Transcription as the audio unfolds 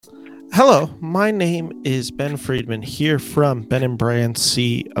Hello, my name is Ben Friedman here from Ben and Bran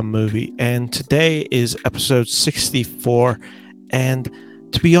See a Movie, and today is episode 64. And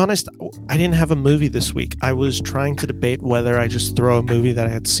to be honest, I didn't have a movie this week. I was trying to debate whether I just throw a movie that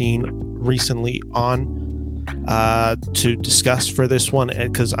I had seen recently on to discuss for this one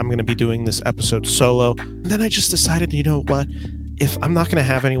because I'm going to be doing this episode solo. And then I just decided, you know what? If I'm not going to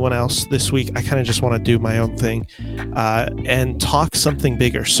have anyone else this week, I kind of just want to do my own thing and talk something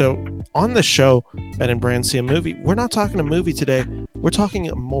bigger. So on the show, Ben and Bran See a Movie, we're not talking a movie today. We're talking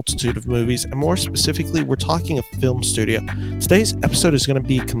a multitude of movies, and more specifically, we're talking a film studio. Today's episode is going to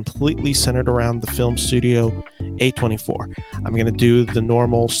be completely centered around the film studio A24. I'm going to do the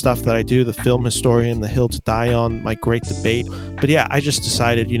normal stuff that I do, the film historian, the hill to die on, my great debate. But yeah, I just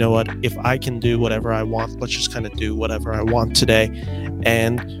decided, you know what, if I can do whatever I want, let's just kind of do whatever I want today.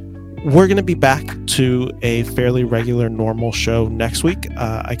 And we're going to be back to a fairly regular, normal show next week.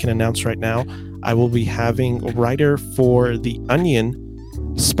 I can announce right now, I will be having writer for The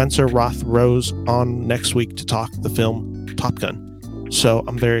Onion, Spencer Roth Rose, on next week to talk the film Top Gun. So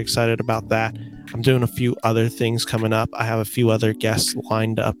I'm very excited about that. I'm doing a few other things coming up. I have a few other guests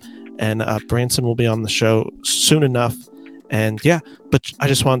lined up, and Branson will be on the show soon enough. And yeah, but I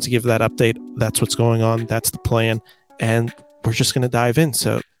just wanted to give that update. That's what's going on. That's the plan. And we're just going to dive in.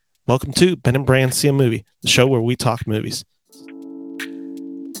 So welcome to Ben and Bran See a Movie, the show where we talk movies.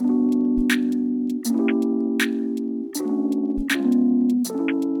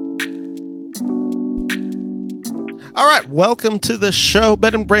 All right, welcome to the show,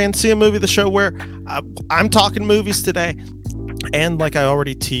 Ben and Bran See a Movie, the show where I'm talking movies today. And like I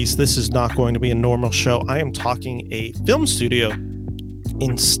already teased, this is not going to be a normal show. I am talking a film studio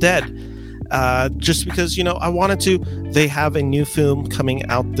instead. Just because, you know, I wanted to. They have a new film coming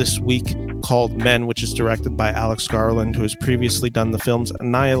out this week called Men, which is directed by Alex Garland, who has previously done the films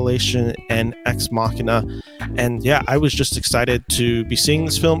Annihilation and Ex Machina. And yeah, I was just excited to be seeing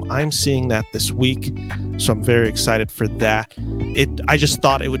this film. I'm seeing that this week, so I'm very excited for that. I just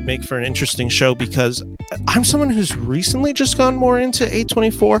thought it would make for an interesting show because I'm someone who's recently just gone more into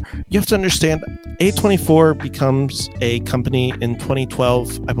A24. You have to understand, A24 becomes a company in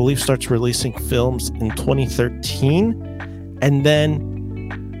 2012, I believe starts releasing films in 2013. And then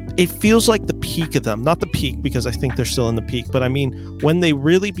it feels like the peak of them, not the peak because I think they're still in the peak, but I mean, when they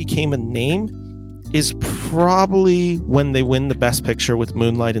really became a name is probably when they win the Best Picture with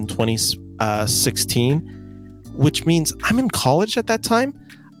Moonlight in 2016, which means I'm in college at that time.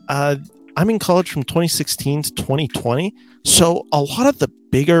 I'm in college from 2016 to 2020. So a lot of the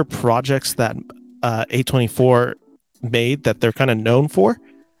bigger projects that A24 made that they're kind of known for,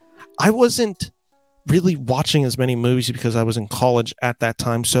 I wasn't really watching as many movies because I was in college at that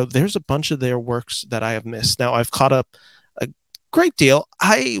time. So there's a bunch of their works that I have missed. Now I've caught up a great deal.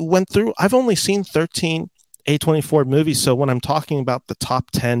 I've only seen 13 A24 movies. So when I'm talking about the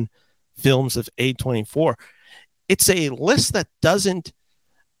top 10 films of A24, it's a list that doesn't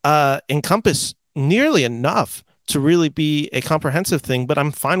encompass nearly enough to really be a comprehensive thing, but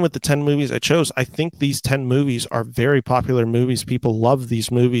I'm fine with the 10 movies I chose. I think these 10 movies are very popular movies. People love these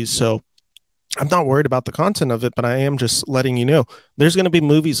movies. So I'm not worried about the content of it, but I am just letting you know there's going to be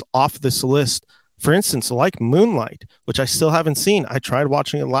movies off this list. For instance, like Moonlight, which I still haven't seen. I tried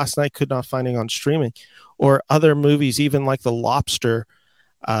watching it last night, could not find it on streaming, or other movies, even like The Lobster,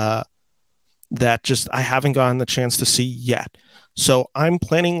 that just I haven't gotten the chance to see yet. So I'm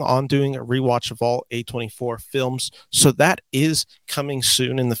planning on doing a rewatch of all A24 films. So that is coming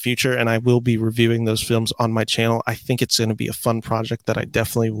soon in the future, and I will be reviewing those films on my channel. I think it's going to be a fun project that I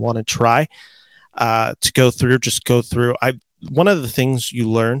definitely want to try to go through. Just go through. One of the things you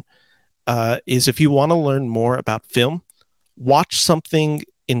learn is if you want to learn more about film, watch something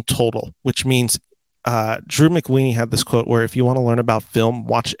in total, which means Drew McWeeny had this quote where if you want to learn about film,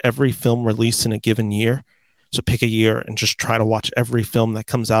 watch every film released in a given year. So pick a year and just try to watch every film that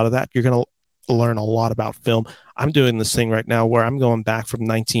comes out of that. You're going to learn a lot about film. I'm doing this thing right now where I'm going back from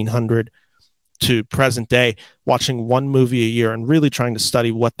 1900 to present day, watching one movie a year and really trying to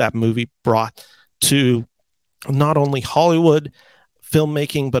study what that movie brought to not only Hollywood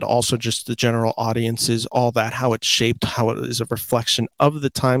filmmaking, but also just the general audiences, all that, how it shaped, how it is a reflection of the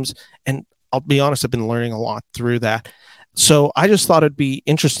times. And I'll be honest, I've been learning a lot through that. So I just thought it'd be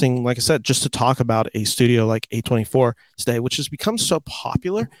interesting, like I said, just to talk about a studio like A24 today, which has become so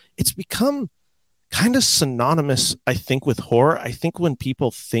popular. It's become kind of synonymous, I think, with horror. I think when people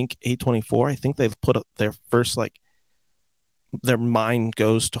think A24, I think they've put their first, like, their mind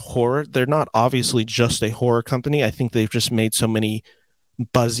goes to horror. They're not obviously just a horror company. I think they've just made so many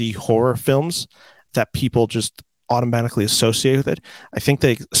buzzy horror films that people just automatically associate with it. I think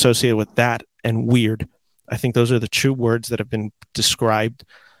they associate with that and weird. I think those are the two words that have been described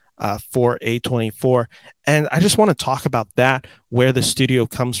for A24. And I just want to talk about that, where the studio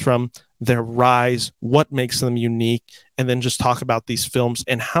comes from, their rise, what makes them unique, and then just talk about these films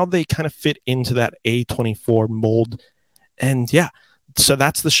and how they kind of fit into that A24 mold. And yeah, so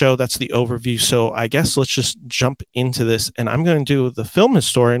that's the show. That's the overview. So I guess let's just jump into this. And I'm going to do the film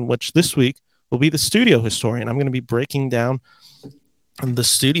historian, which this week will be the studio historian. I'm going to be breaking down the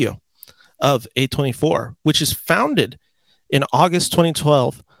studio of A24, which is founded in August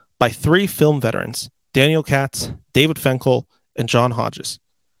 2012 by three film veterans, Daniel Katz, David Finkel, and John Hodges.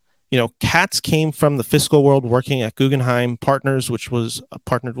 You know, Katz came from the fiscal world working at Guggenheim Partners, which was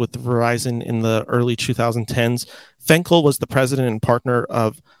partnered with Verizon in the early 2010s. Finkel was the president and partner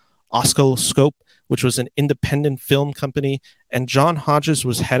of Oscilloscope, which was an independent film company. And John Hodges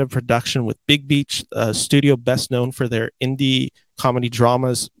was head of production with Big Beach, a studio best known for their indie comedy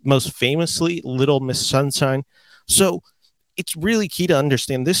dramas, most famously Little Miss Sunshine. So it's really key to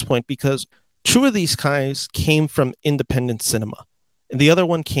understand this point because two of these guys came from independent cinema and the other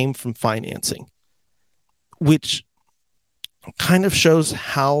one came from financing, which kind of shows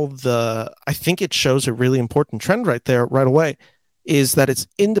how I think it shows a really important trend right there, right away, is that it's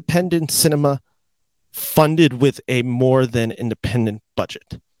independent cinema funded with a more than independent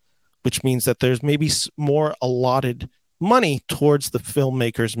budget, which means that there's maybe more allotted money towards the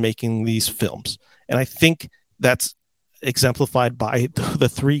filmmakers making these films. And I think that's exemplified by the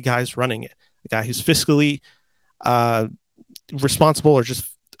three guys running it. The guy who's fiscally responsible or just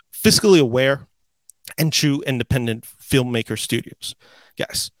fiscally aware, and two independent filmmaker studios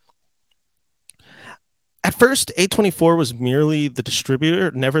guys. At first, A24 was merely the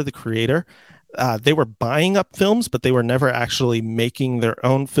distributor, never the creator. They were buying up films, but they were never actually making their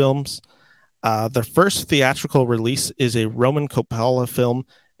own films. Their first theatrical release is a Roman Coppola film,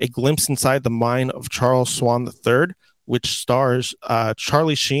 A Glimpse Inside the Mind of Charles Swan III, which stars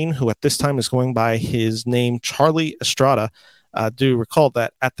Charlie Sheen, who at this time is going by his name Charlie Estrada. Do recall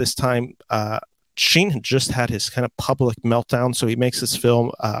that at this time, Sheen had just had his kind of public meltdown, so he makes this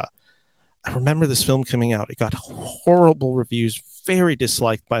film. I remember this film coming out. It got horrible reviews, very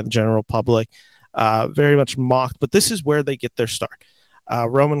disliked by the general public, very much mocked, but this is where they get their start.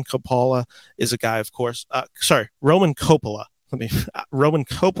 Roman Coppola is a guy, of course. Roman Coppola. Roman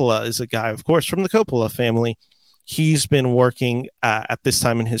Coppola is a guy, of course, from the Coppola family. He's been working at this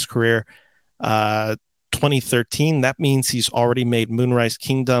time in his career, 2013. That means he's already made Moonrise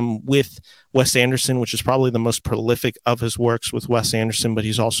Kingdom with Wes Anderson, which is probably the most prolific of his works with Wes Anderson, but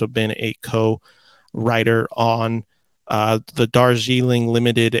he's also been a co-writer on the Darjeeling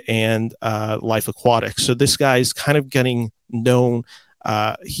Limited and Life Aquatic. So this guy's kind of getting known.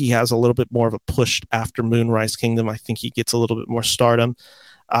 He has a little bit more of a push after Moonrise Kingdom. I think he gets a little bit more stardom.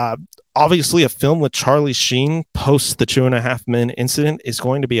 Obviously, a film with Charlie Sheen post the 2.5 Men incident is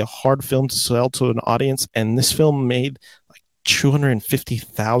going to be a hard film to sell to an audience, and this film made like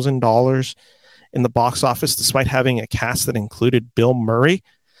 $250,000 in the box office, despite having a cast that included Bill Murray.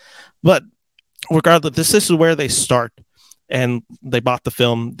 But regardless, this is where they start, and they bought the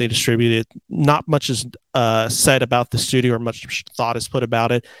film, they distributed it. Not much is said about the studio or much thought is put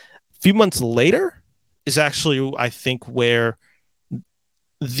about it. A few months later is actually, I think, where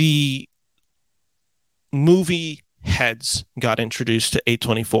the movie heads got introduced to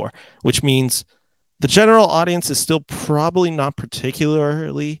A24, which means the general audience is still probably not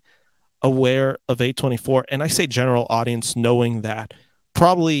particularly aware of A24. And I say general audience knowing that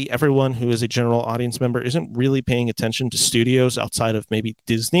probably everyone who is a general audience member isn't really paying attention to studios outside of maybe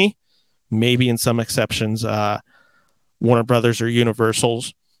Disney, maybe in some exceptions, Warner Brothers or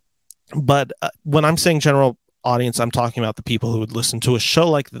Universals. But when I'm saying general audience, I'm talking about the people who would listen to a show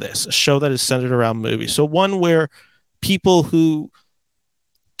like this, a show that is centered around movies. So one where people who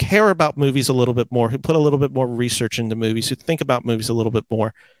care about movies a little bit more, who put a little bit more research into movies, who think about movies a little bit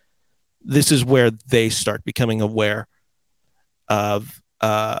more, this is where they start becoming aware of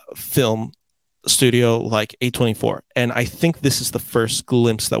film studio like A24. And I think this is the first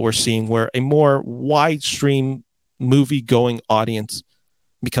glimpse that we're seeing where a more wide stream movie going audience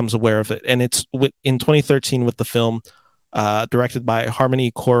becomes aware of it. And it's in 2013 with the film directed by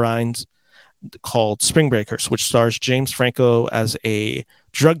Harmony Korines called Spring Breakers, which stars James Franco as a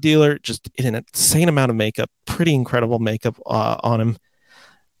drug dealer, just in an insane amount of makeup, pretty incredible makeup on him.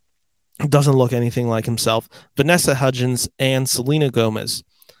 Doesn't look anything like himself. Vanessa Hudgens and Selena Gomez.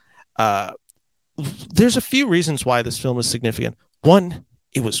 There's a few reasons why this film is significant. One,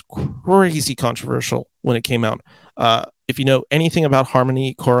 it was crazy controversial when it came out. If you know anything about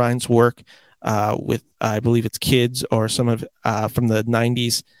Harmony Korines' work, with I believe it's Kids or some of from the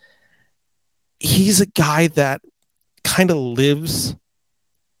 90s. He's a guy that kind of lives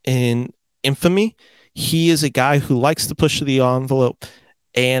in infamy. He is a guy who likes to push the envelope,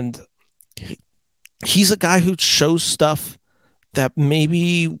 and he's a guy who shows stuff that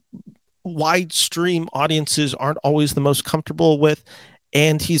maybe wide stream audiences aren't always the most comfortable with.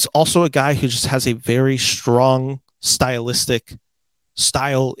 And he's also a guy who just has a very strong stylistic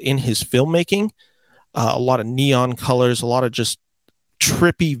style in his filmmaking. A lot of neon colors, a lot of just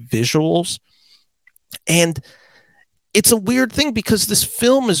trippy visuals. And it's a weird thing because this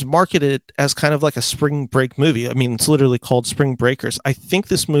film is marketed as kind of like a spring break movie. I mean, it's literally called Spring Breakers. I think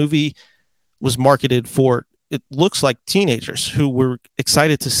this movie was marketed for, it looks like, teenagers who were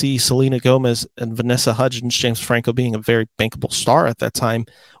excited to see Selena Gomez and Vanessa Hudgens, James Franco being a very bankable star at that time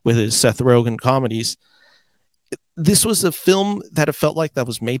with his Seth Rogen comedies. This was a film that it felt like that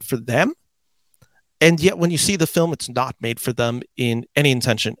was made for them. And yet when you see the film, it's not made for them in any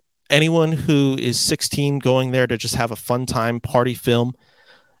intention. Anyone who is 16 going there to just have a fun time party film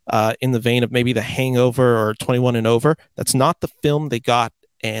in the vein of maybe The Hangover or 21 and Over, that's not the film they got.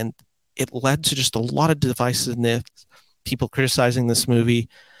 And it led to just a lot of divisiveness, people criticizing this movie.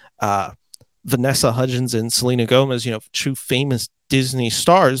 Vanessa Hudgens and Selena Gomez, true famous Disney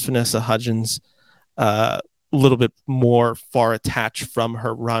stars. Vanessa Hudgens, a little bit more far attached from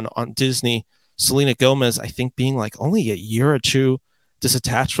her run on Disney. Selena Gomez, I think, being like only a year or two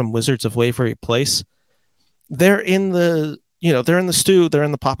disattached from Wizards of Waverly Place. They're in the stew, they're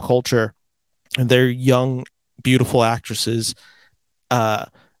in the pop culture, and they're young, beautiful actresses.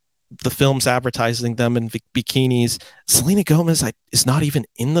 The film's advertising them in bikinis. Selena Gomez is not even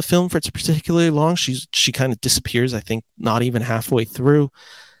in the film for particularly long. She kind of disappears, I think, not even halfway through.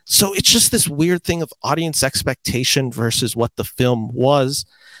 So it's just this weird thing of audience expectation versus what the film was.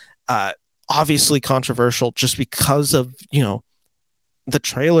 Obviously controversial just because of, the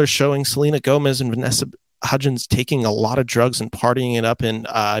trailer showing Selena Gomez and Vanessa Hudgens taking a lot of drugs and partying it up in,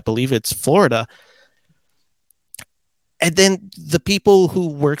 I believe it's Florida. And then the people who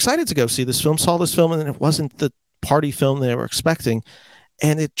were excited to go see this film saw this film, and it wasn't the party film they were expecting.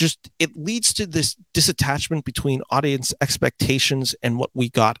 And it leads to this disattachment between audience expectations and what we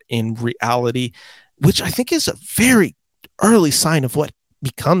got in reality, which I think is a very early sign of what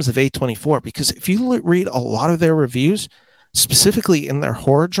becomes of A24. Because if you read a lot of their reviews, specifically in their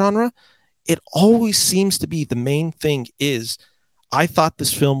horror genre, it always seems to be the main thing is, I thought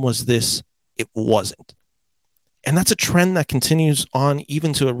this film was this, it wasn't. And that's a trend that continues on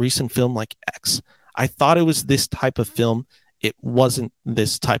even to a recent film like X. I thought it was this type of film. It wasn't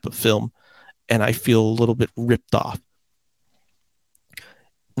this type of film. And I feel a little bit ripped off.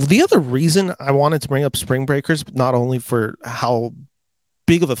 The other reason I wanted to bring up Spring Breakers, not only for how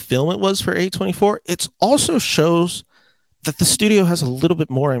big of a film it was for A24, it also shows that the studio has a little bit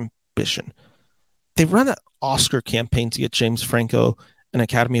more ambition. They run an Oscar campaign to get James Franco an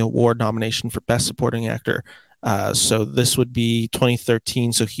Academy Award nomination for Best Supporting Actor. So this would be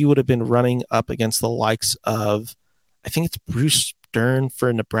 2013. So he would have been running up against the likes of, I think it's Bruce Dern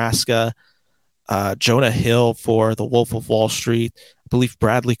for Nebraska, Jonah Hill for The Wolf of Wall Street, I believe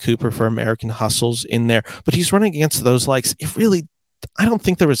Bradley Cooper for American Hustle's in there. But he's running against those likes. I don't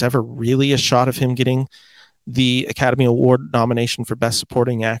think there was ever really a shot of him getting the Academy Award nomination for Best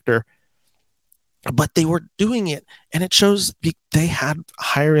Supporting Actor. But they were doing it, and it shows they had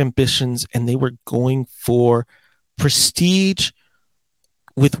higher ambitions, and they were going for prestige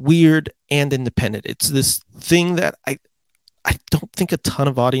with weird and independent. It's this thing that I don't think a ton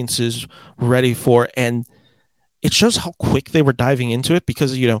of audiences were ready for, and it shows how quick they were diving into it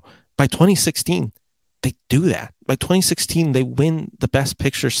because, by 2016, they do that. By 2016, they win the Best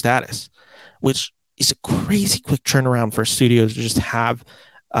Picture status, which is a crazy quick turnaround for a studio to just have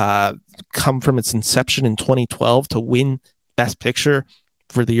come from its inception in 2012 to win Best Picture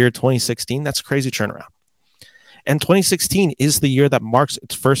for the year 2016. That's a crazy turnaround. And 2016 is the year that marks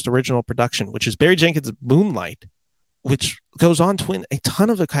its first original production, which is Barry Jenkins' Moonlight, which goes on to win a ton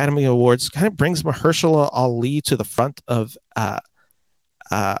of Academy Awards, kind of brings Mahershala Ali to the front of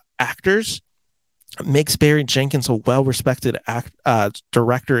actors, makes Barry Jenkins a well-respected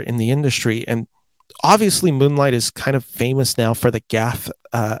director in the industry. And obviously Moonlight is kind of famous now for the gaffe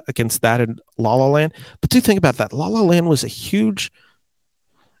against that in La La Land. But do think about that. La La Land was a huge,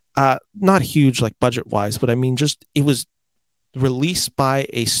 not huge like budget-wise, but I mean just it was released by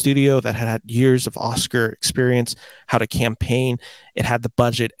a studio that had years of Oscar experience, how to campaign. It had the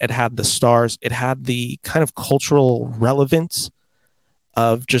budget, it had the stars, it had the kind of cultural relevance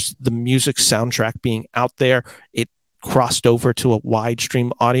of just the music soundtrack being out there. It crossed over to a wide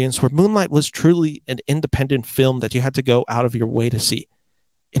stream audience, where Moonlight was truly an independent film that you had to go out of your way to see.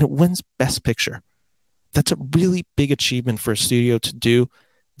 And it wins Best Picture. That's a really big achievement for a studio to do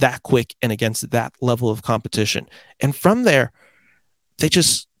that quick and against that level of competition. And from there, they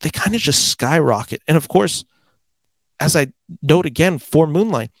kind of just skyrocket. And of course, as I note again for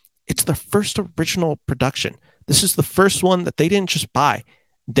Moonlight, it's their first original production. This is the first one that they didn't just buy.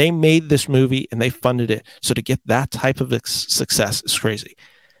 They made this movie and they funded it. So to get that type of success is crazy.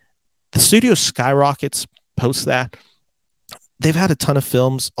 The studio skyrockets post that. They've had a ton of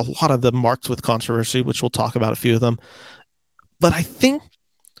films, a lot of them marked with controversy, which we'll talk about a few of them. But I think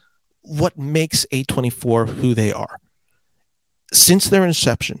what makes A24 who they are, since their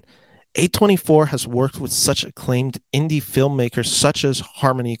inception, A24 has worked with such acclaimed indie filmmakers such as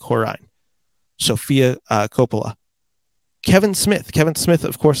Harmony Korine, Sofia Coppola, Kevin Smith. Kevin Smith,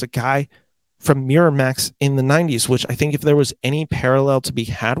 of course, a guy from Miramax in the 90s, which I think if there was any parallel to be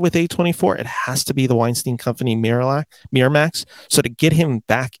had with A24, it has to be the Weinstein Company Miramax. So to get him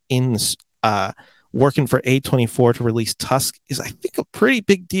back in working for A24 to release Tusk is, I think, a pretty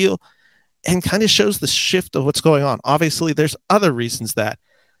big deal and kind of shows the shift of what's going on. Obviously, there's other reasons that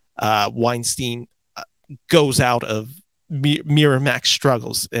Weinstein goes out of Miramax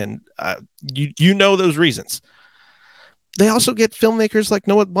struggles, and you know those reasons. They also get filmmakers like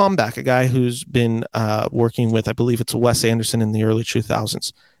Noah Baumbach, a guy who's been working with, I believe it's Wes Anderson in the early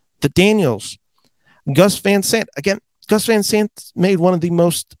 2000s. The Daniels, Gus Van Sant. Again, Gus Van Sant made one of the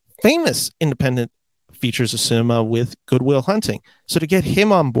most famous independent features of cinema with Good Will Hunting. So to get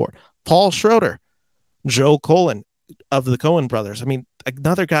him on board, Paul Schroeder, Joe Cohen of the Coen brothers. I mean,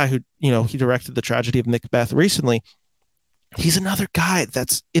 another guy who, he directed The Tragedy of Macbeth recently. He's another guy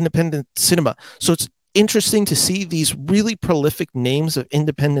that's independent cinema. So it's interesting to see these really prolific names of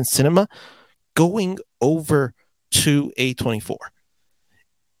independent cinema going over to A24.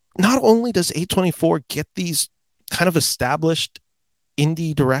 Not only does A24 get these kind of established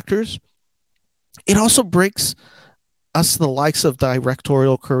indie directors, it also breaks us the likes of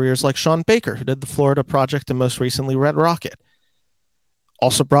directorial careers like Sean Baker, who did the Florida Project and most recently Red Rocket.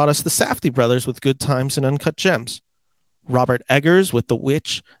 Also brought us the Safdie brothers with Good Times and Uncut Gems. Robert Eggers with The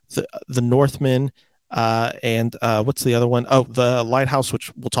Witch, the Northman, and what's the other one? Oh, The Lighthouse,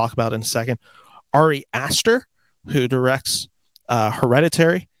 which we'll talk about in a second. Ari Aster, who directs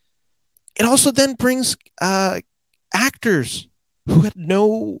Hereditary. It also then brings actors who had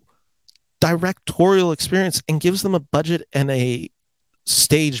no directorial experience and gives them a budget and a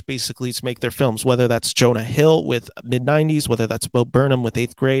stage basically to make their films, whether that's Jonah Hill with Mid-90s, whether that's Bo Burnham with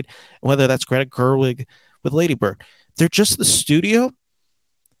 8th Grade, and whether that's Greta Gerwig with Lady Bird. They're just the studio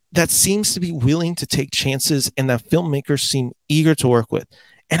that seems to be willing to take chances and that filmmakers seem eager to work with.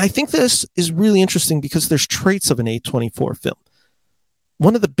 And I think this is really interesting because there's traits of an A24 film.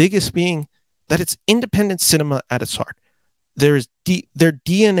 One of the biggest being that it's independent cinema at its heart. Their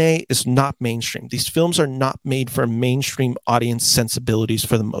DNA is not mainstream. These films are not made for mainstream audience sensibilities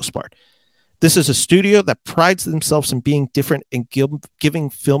for the most part. This is a studio that prides themselves in being different and giving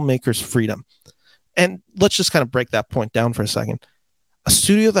filmmakers freedom. And let's just kind of break that point down for a second. A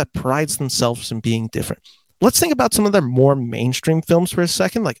studio that prides themselves in being different. Let's think about some of their more mainstream films for a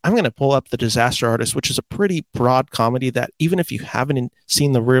second. Like, I'm going to pull up The Disaster Artist, which is a pretty broad comedy that even if you haven't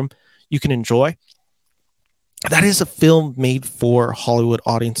seen The Room, you can enjoy. That is a film made for Hollywood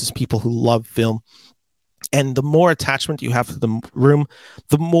audiences, people who love film. And the more attachment you have to The Room,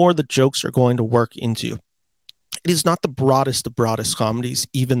 the more the jokes are going to work into you. It is not the broadest of broadest comedies,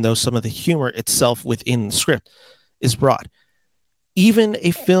 even though some of the humor itself within the script is broad. Even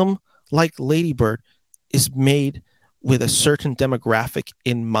a film like Lady Bird is made with a certain demographic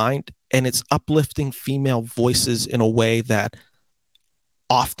in mind, and it's uplifting female voices in a way that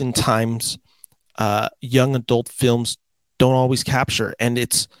oftentimes young adult films don't always capture. And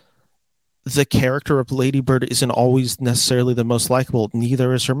it's the character of Lady Bird isn't always necessarily the most likable.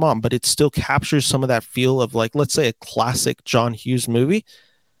 Neither is her mom, but it still captures some of that feel of, like, let's say a classic John Hughes movie,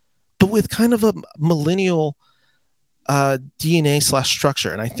 but with kind of a millennial DNA /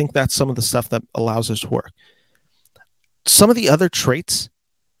 structure. And I think that's some of the stuff that allows us to work. Some of the other traits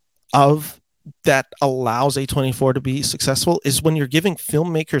of that allows A24 to be successful is when you're giving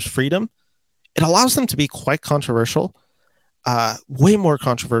filmmakers freedom, it allows them to be quite controversial, way more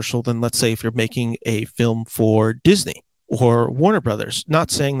controversial than, let's say, if you're making a film for Disney or Warner Brothers.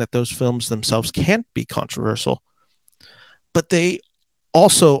 Not saying that those films themselves can't be controversial, but they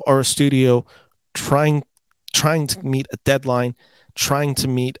also are a studio trying to meet a deadline, trying to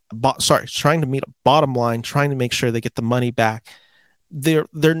meet a bottom line, trying to make sure they get the money back. They're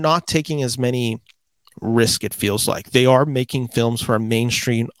not taking as many risk, it feels like. They are making films for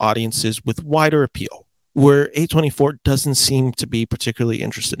mainstream audiences with wider appeal, where A24 doesn't seem to be particularly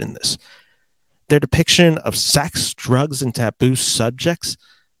interested in this. Their depiction of sex, drugs, and taboo subjects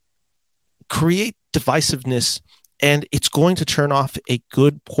create divisiveness, and it's going to turn off a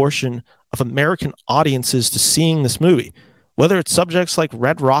good portion of American audiences to seeing this movie. Whether it's subjects like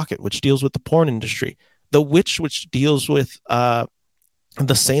Red Rocket, which deals with the porn industry, The Witch, which deals with the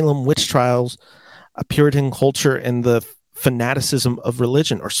Salem witch trials, Puritan culture, and the fanaticism of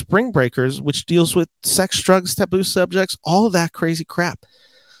religion, or Spring Breakers, which deals with sex, drugs, taboo subjects, all of that crazy crap.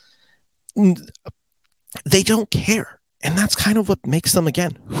 They don't care. And that's kind of what makes them,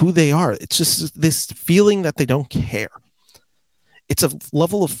 again, who they are. It's just this feeling that they don't care. It's a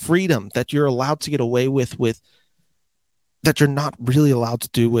level of freedom that you're allowed to get away with that you're not really allowed to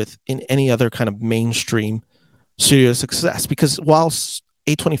do with in any other kind of mainstream studio success. Because while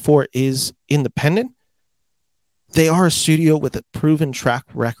A24 is independent, they are a studio with a proven track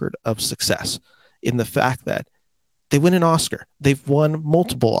record of success in the fact that they win an Oscar. They've won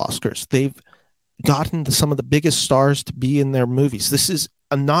multiple Oscars. They've gotten some of the biggest stars to be in their movies. This is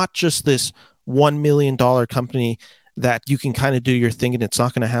not just this $1 million company that you can kind of do your thing and it's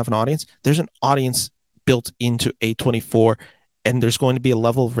not going to have an audience. There's an audience built into A24, and there's going to be a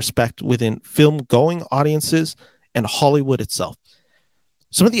level of respect within film-going audiences and Hollywood itself.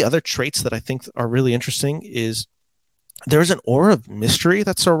 Some of the other traits that I think are really interesting is there's an aura of mystery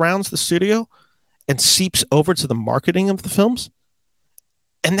that surrounds the studio and seeps over to the marketing of the films.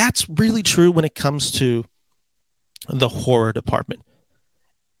 And that's really true when it comes to the horror department.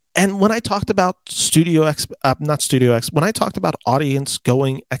 And when I talked about when I talked about audience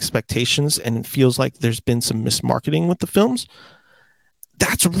going expectations and it feels like there's been some mismarketing with the films,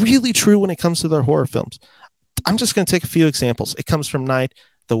 that's really true when it comes to their horror films. I'm just going to take a few examples. It comes from Night,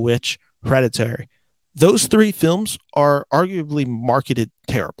 The Witch, Hereditary. Those three films are arguably marketed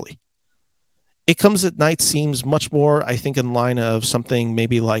terribly. It Comes at Night seems much more, I think, in line of something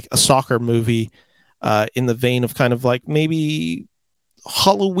maybe like a soccer movie, in the vein of kind of like maybe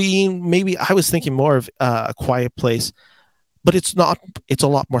Halloween. Maybe I was thinking more of A Quiet Place, but it's not. It's a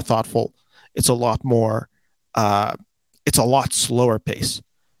lot more thoughtful. It's a lot more. It's a lot slower pace.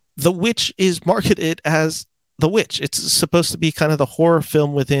 The Witch is marketed as The Witch. It's supposed to be kind of the horror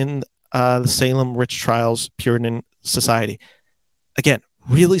film within the Salem witch trials Puritan society. Again,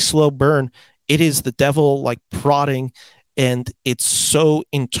 really slow burn. It is the devil like prodding, and it's so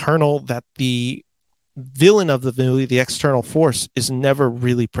internal that the villain of the movie, the external force, is never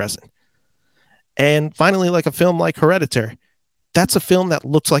really present. And finally, like a film like Hereditary, that's a film that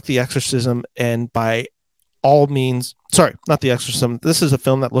looks like The Exorcism, and by all means, sorry, not The Exorcism. This is a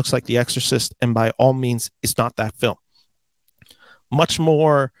film that looks like The Exorcist, and by all means, it's not that film. Much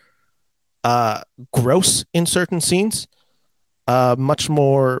more gross in certain scenes, much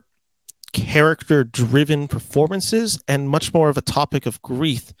more character-driven performances, and much more of a topic of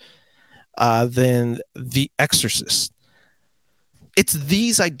grief than The Exorcist. It's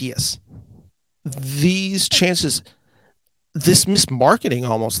these ideas, these chances, this mismarketing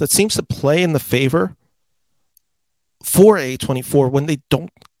almost that seems to play in the favor for A24 when they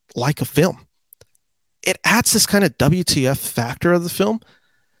don't like a film. It adds this kind of WTF factor of the film.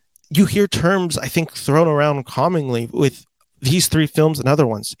 You hear terms, I think, thrown around commonly with these three films and other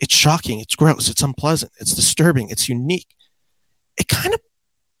ones. It's shocking, it's gross, it's unpleasant, it's disturbing, it's unique. It kind of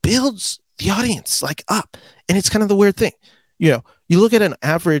builds the audience like up. And it's kind of the weird thing. You know, you look at an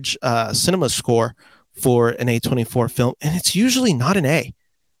average cinema score for an A24 film, and it's usually not an A.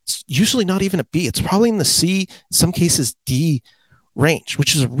 It's usually not even a B. It's probably in the C, in some cases D range,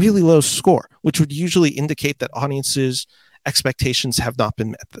 which is a really low score, which would usually indicate that audiences' expectations have not been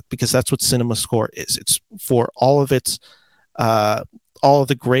met, because that's what cinema score is. It's for all of its all of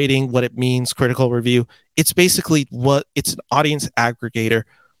the grading, what it means, critical review. It's basically it's an audience aggregator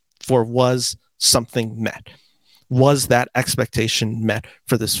for was something met? Was that expectation met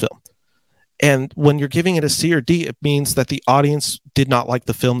for this film? And when you're giving it a C or D, it means that the audience did not like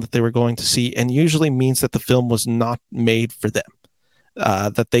the film that they were going to see, and usually means that the film was not made for them,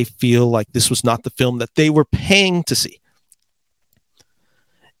 that they feel like this was not the film that they were paying to see.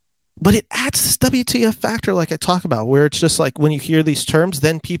 But it adds this WTF factor like I talk about, where it's just like when you hear these terms,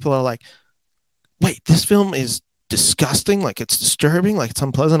 then people are like, wait, this film is disgusting, like it's disturbing, like it's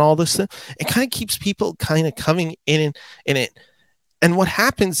unpleasant, all this thing. It kind of keeps people kind of coming in it. And what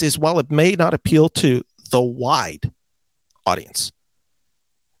happens is, while it may not appeal to the wide audience,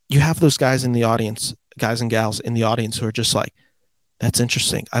 you have those guys in the audience, guys and gals in the audience who are just like, that's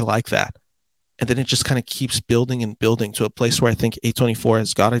interesting, I like that. And then it just kind of keeps building and building to a place where I think A24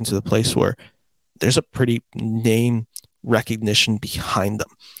 has gotten to the place where there's a pretty name recognition behind them.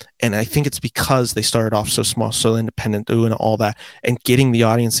 And I think it's because they started off so small, so independent, doing all that and getting the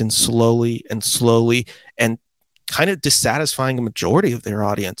audience in slowly and slowly and kind of dissatisfying a majority of their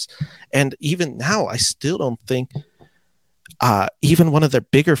audience. And even now, I still don't think even one of their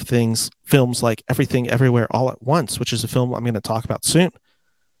bigger films like Everything Everywhere All at Once, which is a film I'm going to talk about soon,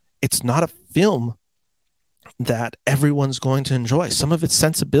 it's not a film that everyone's going to enjoy. Some of its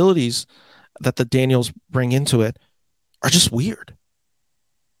sensibilities that the Daniels bring into it are just weird.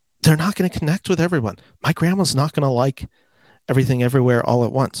 They're not going to connect with everyone. My grandma's not going to like Everything Everywhere All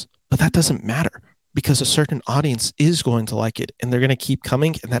at Once, but that doesn't matter because a certain audience is going to like it and they're going to keep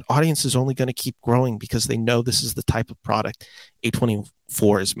coming, and that audience is only going to keep growing because they know this is the type of product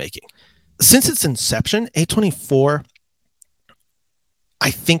A24 is making. Since its inception, A24,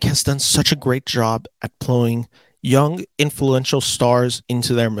 I think, has done such a great job at pulling young, influential stars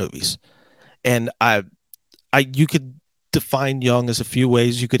into their movies. And you could define young as a few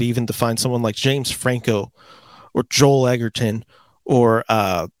ways. You could even define someone like James Franco or Joel Egerton or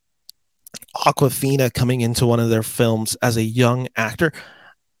Awkwafina coming into one of their films as a young actor.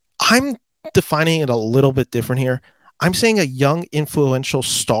 I'm defining it a little bit different here. I'm saying a young, influential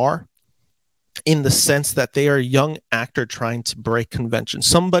star in the sense that they are a young actor trying to break convention,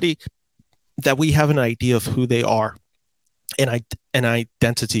 somebody that we have an idea of who they are and an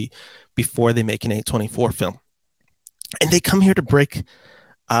identity before they make an A24 film. And they come here to break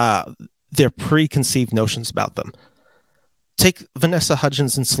their preconceived notions about them. Take Vanessa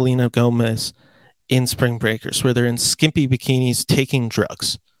Hudgens and Selena Gomez in Spring Breakers, where they're in skimpy bikinis taking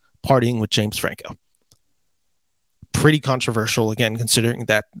drugs, partying with James Franco. Pretty controversial, again, considering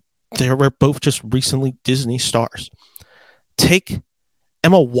that they were both just recently Disney stars. Take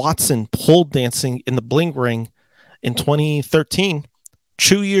Emma Watson pole dancing in the Bling Ring in 2013,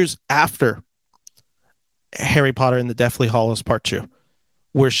 2 years after Harry Potter and the Deathly Hallows Part 2,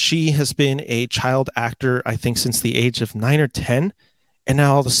 where she has been a child actor, I think, since the age of 9 or 10, and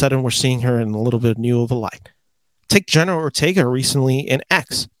now all of a sudden we're seeing her in a little bit new of a light. Take Jenna Ortega recently in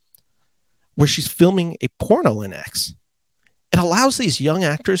X, where she's filming a porno in X. It allows these young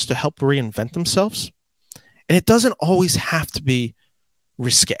actors to help reinvent themselves, and it doesn't always have to be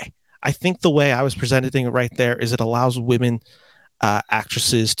risque. I think the way I was presenting it right there is it allows women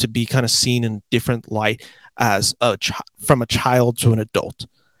actresses to be kind of seen in a different light as from a child to an adult.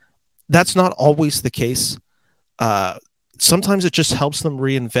 That's not always the case. Sometimes it just helps them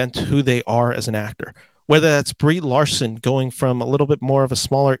reinvent who they are as an actor. Whether that's Brie Larson going from a little bit more of a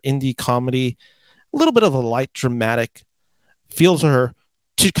smaller indie comedy, a little bit of a light dramatic feel to her,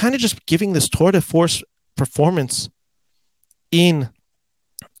 to kind of just giving this tour de force performance in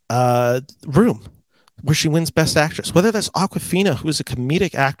Room, where she wins Best Actress. Whether that's Awkwafina, who is a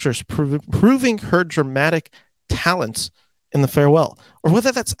comedic actress proving her dramatic talents in The Farewell, or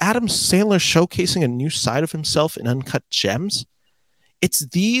whether that's Adam Sandler showcasing a new side of himself in Uncut Gems. It's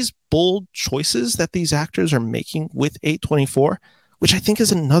these bold choices that these actors are making with A24, which I think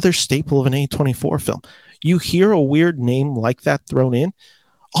is another staple of an A24 film. You hear a weird name like that thrown in,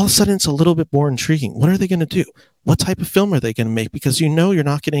 all of a sudden it's a little bit more intriguing. What are they going to do? What type of film are they going to make? Because you know you're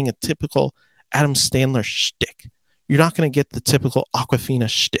not getting a typical Adam Sandler shtick. You're not going to get the typical Awkwafina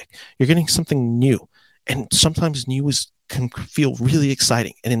shtick. You're getting something new. And sometimes new can feel really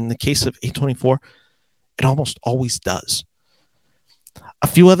exciting. And in the case of A24, it almost always does. A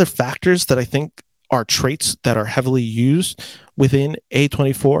few other factors that I think are traits that are heavily used within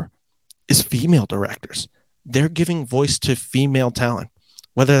A24 is female directors. They're giving voice to female talent,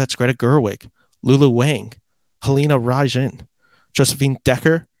 whether that's Greta Gerwig, Lulu Wang, Helena Rajan, Josephine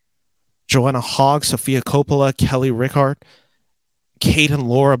Decker, Joanna Hogg, Sofia Coppola, Kelly Reichardt, Kate and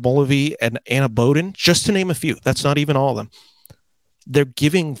Laura Bolivi, and Anna Boden, just to name a few. That's not even all of them. They're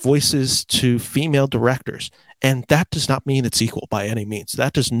giving voices to female directors, and that does not mean it's equal by any means.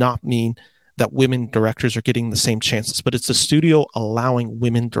 That does not mean that women directors are getting the same chances, but it's the studio allowing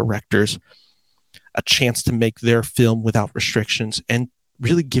women directors a chance to make their film without restrictions and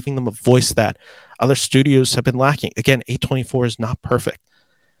really giving them a voice that other studios have been lacking. Again, A24 is not perfect.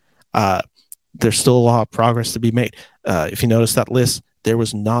 There's still a lot of progress to be made. If you notice that list, there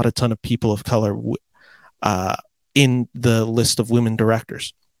was not a ton of people of color in the list of women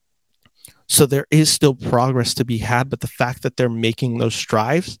directors. So there is still progress to be had, but the fact that they're making those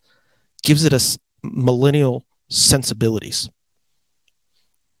strides gives it a millennial sensibilities,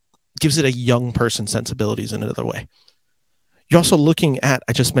 gives it a young person sensibilities in another way. You're also looking at,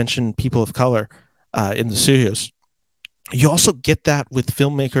 I just mentioned people of color in the studios. You also get that with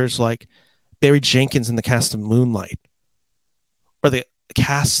filmmakers like Barry Jenkins in the cast of Moonlight, or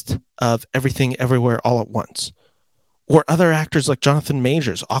cast of Everything Everywhere All at Once, or other actors like Jonathan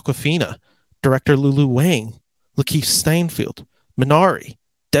Majors, Aquafina, director Lulu Wang, Lakeith Stanfield, Minari,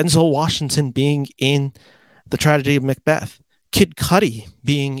 Denzel Washington being in The Tragedy of Macbeth, Kid Cudi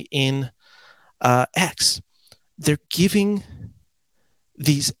being in X. They're giving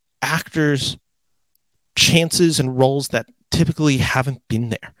these actors chances and roles that typically haven't been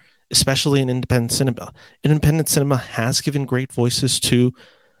there, especially in independent cinema. Independent cinema has given great voices to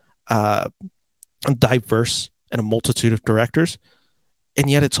a diverse and a multitude of directors, and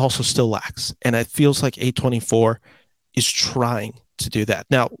yet it's also still lacks. And it feels like A24 is trying to do that.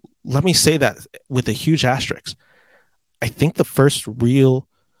 Now, let me say that with a huge asterisk. I think the first real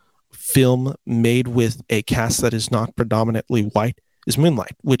film made with a cast that is not predominantly white is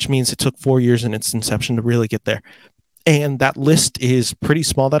Moonlight, which means it took 4 years in its inception to really get there. And that list is pretty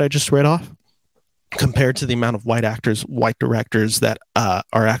small that I just read off compared to the amount of white actors, white directors that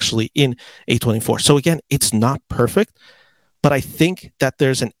are actually in A24. So again, it's not perfect, but I think that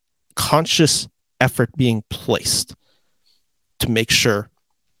there's an conscious effort being placed to make sure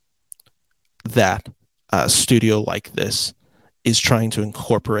that a studio like this is trying to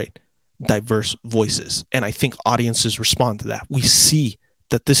incorporate diverse voices. And I think audiences respond to that. We see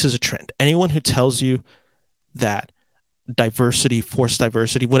that this is a trend. Anyone who tells you that diversity, forced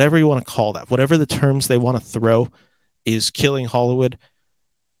diversity, whatever you want to call that, whatever the terms they want to throw, is killing Hollywood,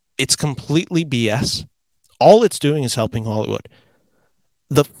 it's completely BS. All it's doing is helping Hollywood.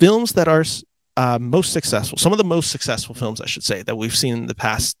 The films that are most successful, some of the most successful films, I should say, that we've seen in the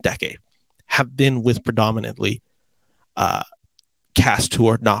past decade have been with predominantly cast who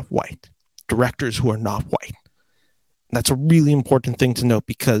are not white, directors who are not white. And that's a really important thing to note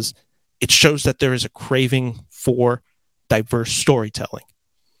because it shows that there is a craving for diverse storytelling.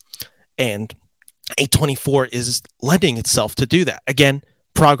 And A24 is lending itself to do that. Again,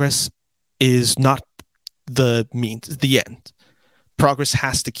 progress is not the means, the end. Progress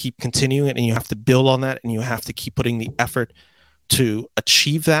has to keep continuing, and you have to build on that, and you have to keep putting the effort to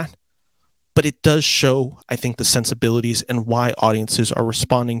achieve that. But it does show, I think, the sensibilities and why audiences are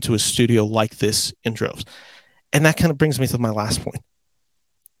responding to a studio like this in droves. And that kind of brings me to my last point.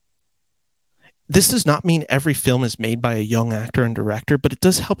 This does not mean every film is made by a young actor and director, but it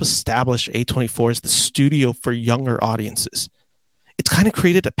does help establish A24 as the studio for younger audiences. It's kind of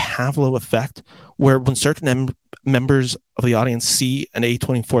created a Pavlov effect where when certain members of the audience see an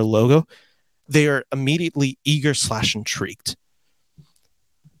A24 logo, they are immediately eager/intrigued.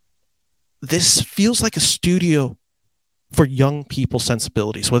 This feels like a studio for young people's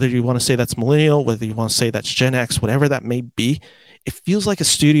sensibilities, whether you want to say that's millennial, whether you want to say that's Gen X, whatever that may be. It feels like a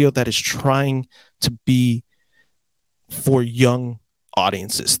studio that is trying to be for young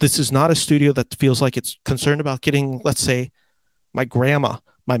audiences. This is not a studio that feels like it's concerned about getting, let's say, my grandma,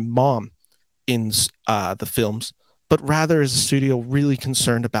 my mom in the films, but rather is a studio really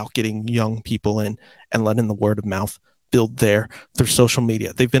concerned about getting young people in and letting the word of mouth build there through social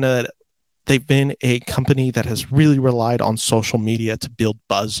media. They've been a company that has really relied on social media to build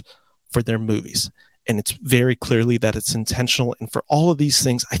buzz for their movies. And it's very clearly that it's intentional. And for all of these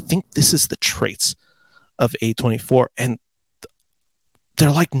things, I think this is the traits of A24. And they're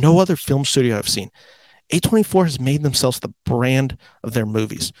like no other film studio I've seen. A24 has made themselves the brand of their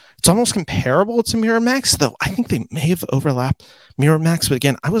movies. It's almost comparable to Miramax, though I think they may have overlapped Miramax. But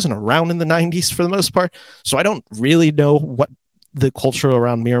again, I wasn't around in the 90s for the most part, so I don't really know what the culture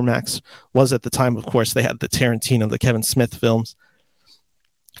around Miramax was at the time. Of course, they had the Tarantino, the Kevin Smith films.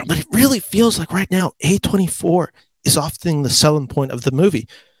 But it really feels like right now, A24 is often the selling point of the movie.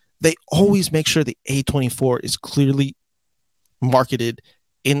 They always make sure the A24 is clearly marketed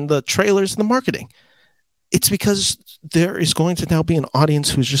in the trailers and the marketing. It's because there is going to now be an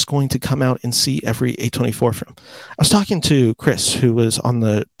audience who's just going to come out and see every A24 film. I was talking to Chris, who was on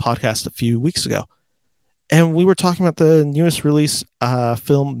the podcast a few weeks ago, and we were talking about the newest release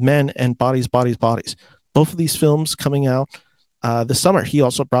film, Men and Bodies, Bodies, Bodies. Both of these films coming out this summer. He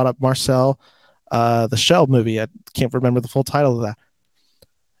also brought up Marcel, the Shell movie. I can't remember the full title of that.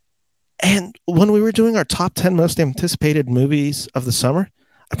 And when we were doing our top 10 most anticipated movies of the summer,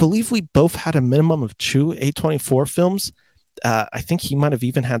 I believe we both had a minimum of 2 A24 films. I think he might have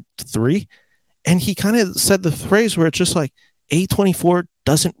even had 3. And he kind of said the phrase where it's just like, A24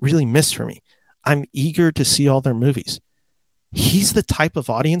 doesn't really miss for me. I'm eager to see all their movies. He's the type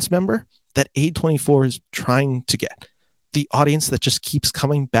of audience member that A24 is trying to get. The audience that just keeps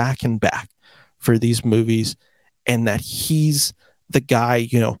coming back and back for these movies, and that he's the guy,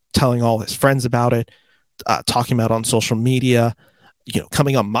 telling all his friends about it, talking about it on social media,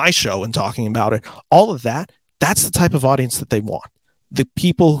 coming on my show and talking about it, all of that. That's the type of audience that they want. the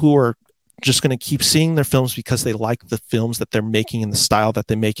people who are just going to keep seeing their films because they like the films that they're making and the style that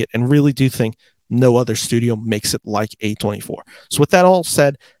they make it, and really do think no other studio makes it like A24. So with that all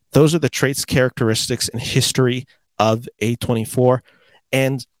said, those are the traits, characteristics, and history of A24.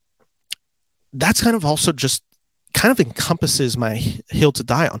 And that's kind of also just kind of encompasses my hill to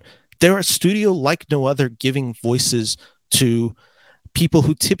die on. They're a studio like no other, giving voices to people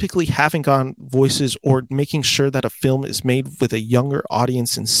who typically haven't gotten voices, or making sure that a film is made with a younger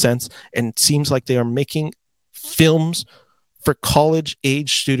audience in sense. And it seems like they are making films for college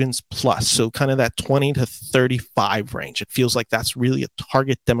age students plus, so kind of that 20 to 35 range. It feels like that's really a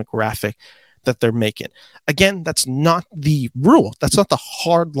target demographic that they're making. Again, that's not the rule. That's not the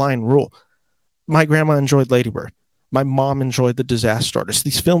hard line rule. My grandma enjoyed Lady Bird. My mom enjoyed The Disaster Artist.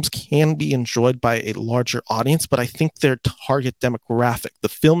 These films can be enjoyed by a larger audience, but I think their target demographic, the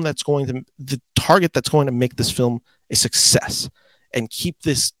target that's going to make this film a success and keep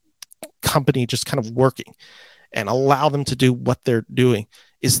this company just kind of working and allow them to do what they're doing,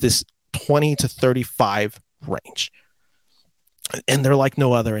 is this 20 to 35 range. And they're like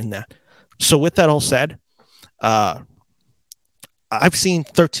no other in that. So with that all said, I've seen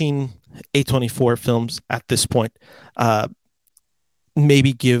 13 A24 films at this point.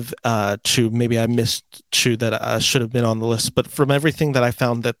 Maybe I missed Chew that should have been on the list, but from everything that I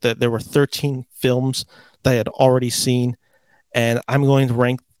found, that there were 13 films that I had already seen, and I'm going to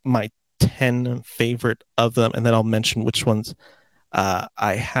rank my 10 favorite of them, and then I'll mention which ones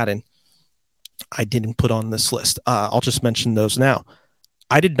I didn't put on this list. I'll just mention those now.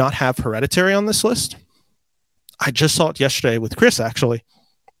 I did not have Hereditary on this list. I just saw it yesterday with Chris, actually.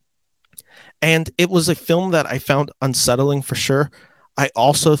 And it was a film that I found unsettling for sure. I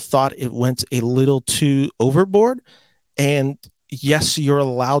also thought it went a little too overboard. And yes, you're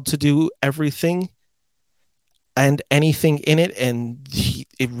allowed to do everything and anything in it. And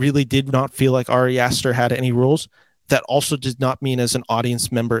it really did not feel like Ari Aster had any rules. That also did not mean, as an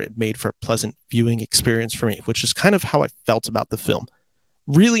audience member, it made for a pleasant viewing experience for me, which is kind of how I felt about the film.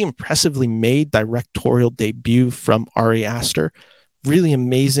 Really impressively made directorial debut from Ari Aster. Really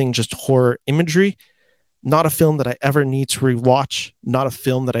amazing, just horror imagery. Not a film that I ever need to rewatch. Not a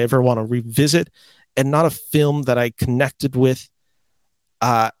film that I ever want to revisit. And not a film that I connected with.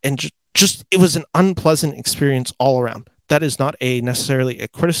 And just it was an unpleasant experience all around. That is not necessarily a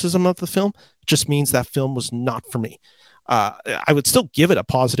criticism of the film. It just means that film was not for me. I would still give it a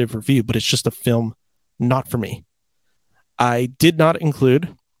positive review, but it's just a film not for me. I did not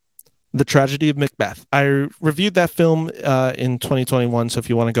include The Tragedy of Macbeth. I reviewed that film in 2021, so if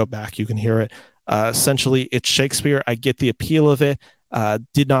you want to go back, you can hear it. Essentially, it's Shakespeare. I get the appeal of it.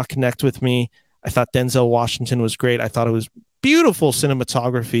 Did not connect with me. I thought Denzel Washington was great. I thought it was beautiful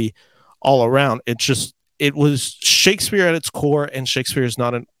cinematography all around. It was Shakespeare at its core, and Shakespeare is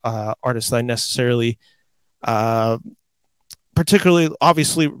not an artist that I necessarily particularly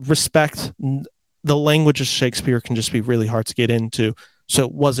obviously respect. The language of Shakespeare can just be really hard to get into, so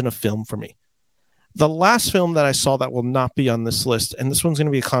it wasn't a film for me. The last film that I saw that will not be on this list, and this one's going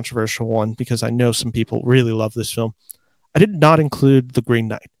to be a controversial one because I know some people really love this film, I did not include The Green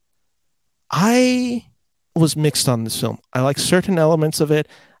Knight. I was mixed on this film. I like certain elements of it.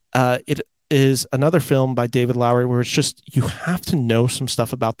 It is another film by David Lowery where it's just, you have to know some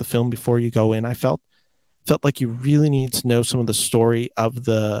stuff about the film before you go in. I felt like you really need to know some of the story of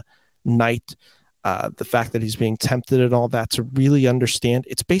the knight, the fact that he's being tempted and all that, to really understand.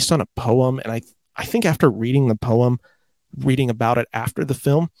 It's based on a poem, and I think after reading the poem, reading about it after the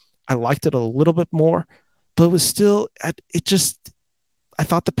film, I liked it a little bit more, but it was still, I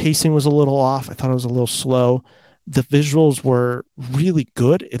thought the pacing was a little off. I thought it was a little slow. The visuals were really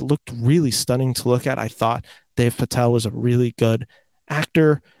good. It looked really stunning to look at. I thought Dev Patel was a really good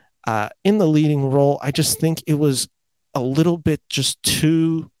actor in the leading role. I just think it was a little bit just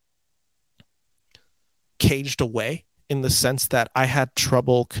too caged away, in the sense that I had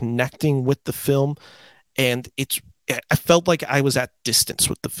trouble connecting with the film, and I felt like I was at distance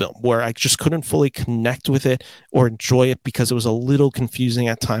with the film, where I just couldn't fully connect with it or enjoy it because it was a little confusing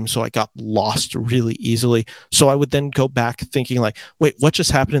at times. So I got lost really easily. So I would then go back thinking like, wait, what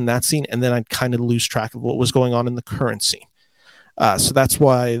just happened in that scene? And then I'd kind of lose track of what was going on in the current scene. So that's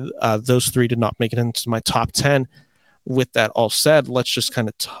why those three did not make it into my top 10. With that all said, let's just kind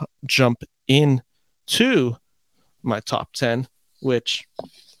of jump in to my top 10, which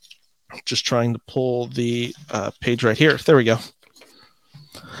I'm just trying to pull the page right here. There we go.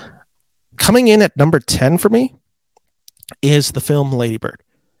 Coming in at number 10 for me is the film Lady Bird.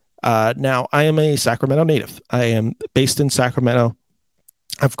 Now, I am a Sacramento native. I am based in Sacramento.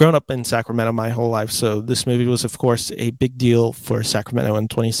 I've grown up in Sacramento my whole life, so this movie was, of course, a big deal for Sacramento in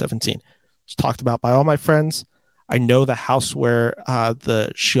 2017. It's talked about by all my friends. I know the house where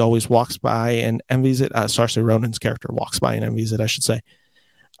the she always walks by and envies it. Saoirse Ronan's character walks by and envies it, I should say.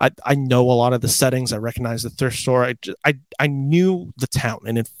 I know a lot of the settings. I recognize the thrift store. I knew the town,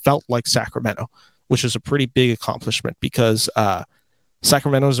 and it felt like Sacramento, which is a pretty big accomplishment because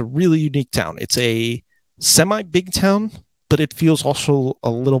Sacramento is a really unique town. It's a semi-big town, but it feels also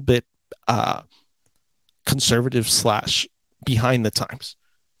a little bit uh, conservative slash behind the times.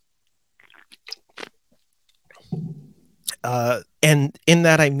 And in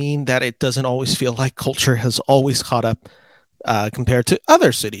that, I mean that it doesn't always feel like culture has always caught up compared to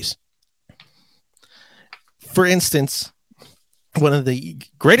other cities. For instance, one of the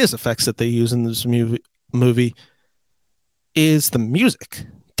greatest effects that they use in this movie is the music.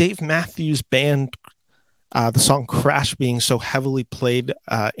 Dave Matthews Band, the song Crash being so heavily played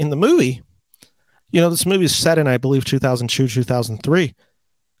in the movie. You know, this movie is set in, I believe, 2002, 2003.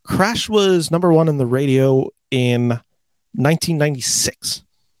 Crash was number one in the radio in 1996.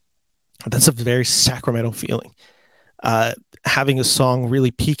 That's a very Sacramento feeling. Having a song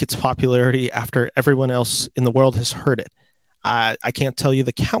really peak its popularity after everyone else in the world has heard it. I can't tell you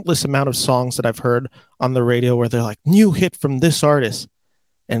the countless amount of songs that I've heard on the radio where they're like, new hit from this artist.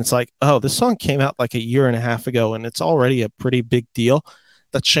 And it's like, oh, this song came out like a year and a half ago, and it's already a pretty big deal.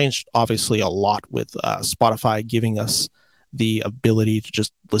 That's changed, obviously, a lot with Spotify giving us the ability to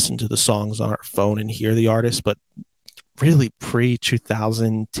just listen to the songs on our phone and hear the artist. But really, pre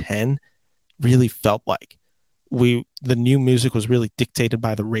 2010, really felt like the new music was really dictated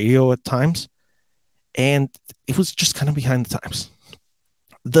by the radio at times, and it was just kind of behind the times.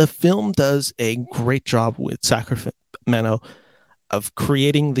 The film does a great job with Sacramento of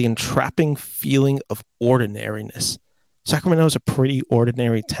creating the entrapping feeling of ordinariness. Sacramento is a pretty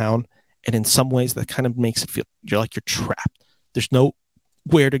ordinary town, and in some ways that kind of makes it feel you're trapped. There's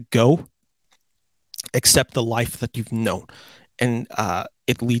nowhere to go except the life that you've known, and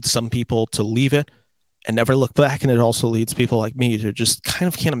it leads some people to leave it and never look back, and it also leads people like me to just kind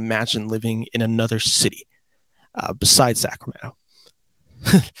of can't imagine living in another city besides Sacramento.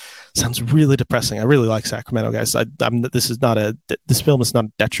 Sounds really depressing. I really like Sacramento, guys. This film is not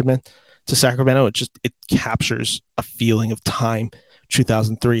a detriment to Sacramento. It captures a feeling of time,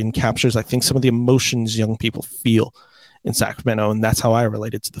 2003, and captures, I think, some of the emotions young people feel in Sacramento, and that's how I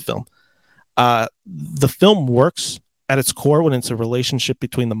related to the film. The film works at its core when it's a relationship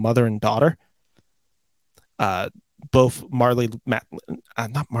between the mother and daughter. Both Marley Matlin,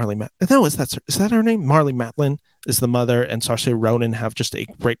 not Marley Matlin. No, is that her name? Marley Matlin is the mother, and Saoirse Ronan have just a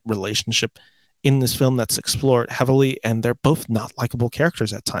great relationship in this film that's explored heavily, and they're both not likable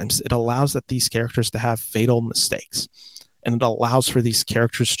characters at times. It allows these characters to have fatal mistakes, and it allows for these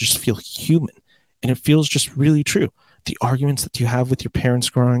characters to just feel human, and it feels just really true. The arguments that you have with your parents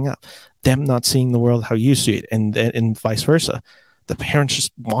growing up, them not seeing the world how you see it, and vice versa. The parents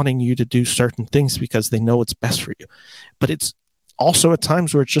just wanting you to do certain things because they know it's best for you. But it's also at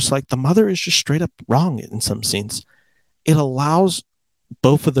times where it's just like the mother is just straight up wrong in some scenes. It allows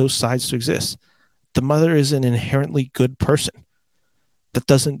both of those sides to exist. The mother is an inherently good person. That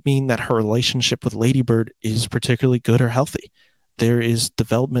doesn't mean that her relationship with Ladybird is particularly good or healthy. There is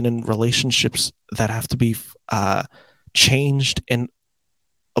development in relationships that have to be changed and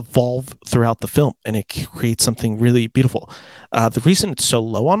evolve throughout the film, and it creates something really beautiful. The reason it's so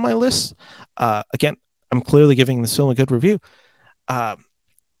low on my list, again, I'm clearly giving this film a good review, and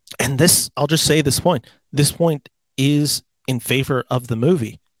this, I'll just say this point is in favor of the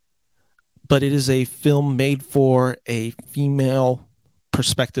movie, but it is a film made for a female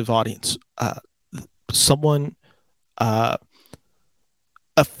perspective audience. A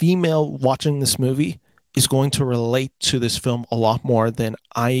female watching this movie is going to relate to this film a lot more than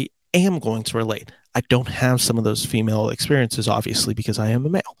I am going to relate. I don't have some of those female experiences, obviously, because I am a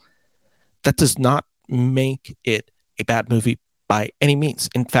male. That does not make it a bad movie by any means.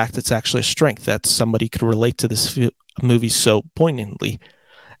 In fact, it's actually a strength that somebody could relate to this movie so poignantly.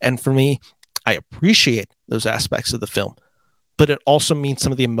 And for me, I appreciate those aspects of the film, but it also means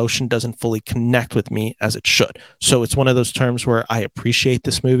some of the emotion doesn't fully connect with me as it should. So it's one of those terms where I appreciate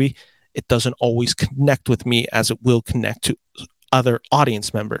this movie. It doesn't always connect with me as it will connect to other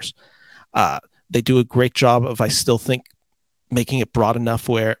audience members. They do a great job of, I still think, making it broad enough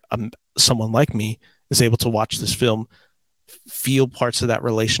where someone like me is able to watch this film, feel parts of that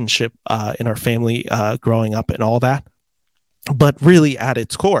relationship in our family growing up and all that. But really, at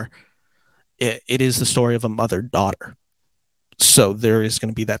its core, it is the story of a mother-daughter. So there is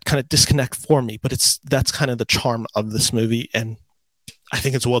going to be that kind of disconnect for me, but that's kind of the charm of this movie, and I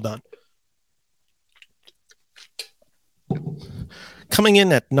think it's well done. Coming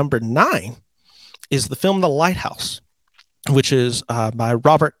in at number 9 is the film The Lighthouse, which is by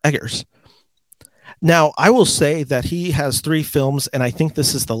Robert Eggers. Now, I will say that he has 3 films, and I think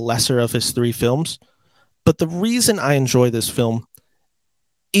this is the lesser of his 3 films. But the reason I enjoy this film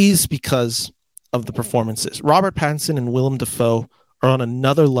is because of the performances. Robert Pattinson and Willem Dafoe are on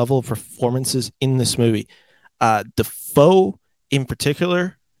another level of performances in this movie. Dafoe, in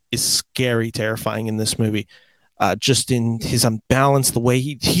particular, is scary, terrifying in this movie. Just in his unbalance, the way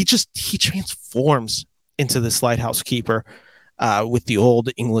he transforms into this lighthouse keeper with the old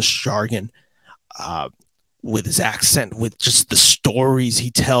English jargon, with his accent, with just the stories he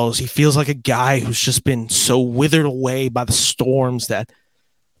tells. He feels like a guy who's just been so withered away by the storms that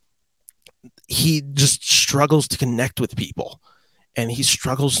he just struggles to connect with people, and he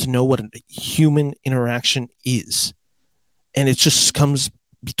struggles to know what a human interaction is. And it just comes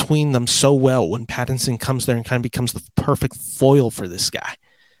between them so well when Pattinson comes there and kind of becomes the perfect foil for this guy.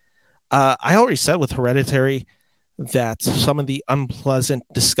 I already said with Hereditary that some of the unpleasant,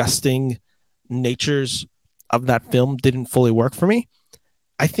 disgusting natures of that film didn't fully work for me.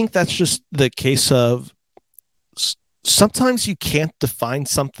 I think that's just the case of sometimes you can't define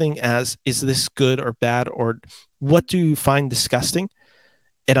something as, is this good or bad, or what do you find disgusting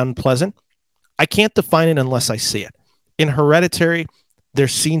and unpleasant? I can't define it unless I see it. In Hereditary,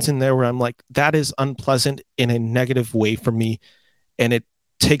 there's scenes in there where I'm like, that is unpleasant in a negative way for me, and it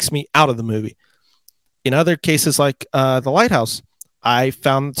takes me out of the movie. In other cases, like The Lighthouse, I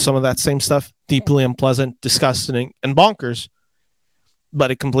found some of that same stuff deeply unpleasant, disgusting, and bonkers,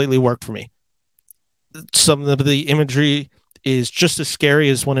 but it completely worked for me. Some of the imagery is just as scary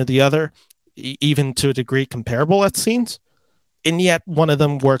as one or the other, even to a degree comparable at scenes. And yet one of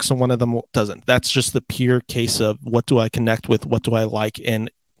them works and one of them doesn't. That's just the pure case of what do I connect with, what do I like, and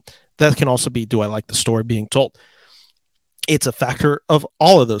that can also be, do I like the story being told? It's a factor of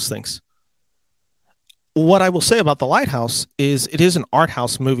all of those things. What I will say about The Lighthouse is it is an art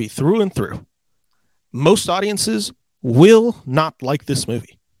house movie through and through. Most audiences will not like this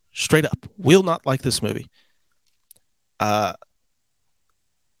movie. Straight up, will not like this movie.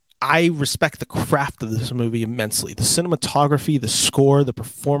 I respect the craft of this movie immensely. The cinematography, the score, the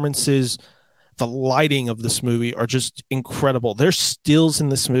performances, the lighting of this movie are just incredible. There's stills in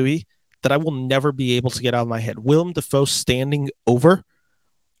this movie that I will never be able to get out of my head. Willem Dafoe standing over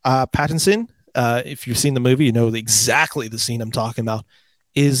Pattinson, if you've seen the movie, you know exactly the scene I'm talking about,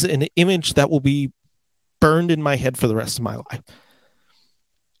 is an image that will be burned in my head for the rest of my life.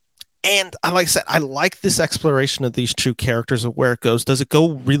 And like I said, I like this exploration of these two characters of where it goes. Does it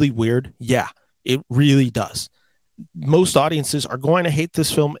go really weird? Yeah, it really does. Most audiences are going to hate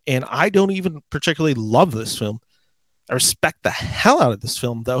this film, and I don't even particularly love this film. I respect the hell out of this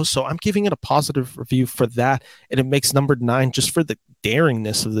film, though, so I'm giving it a positive review for that, and it makes number 9 just for the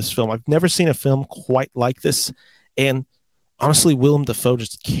daringness of this film. I've never seen a film quite like this, and honestly, Willem Dafoe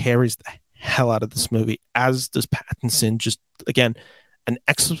just carries the hell out of this movie, as does Pattinson. Just, again, an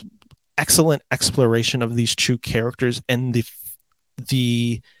excellent exploration of these two characters, and it's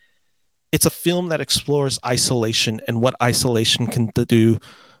a film that explores isolation and what isolation can do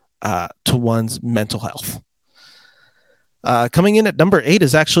to one's mental health. Coming in at number 8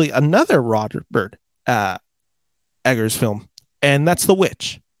 is actually another Robert Eggers film, and that's The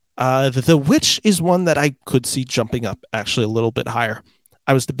Witch. The Witch is one that I could see jumping up actually a little bit higher.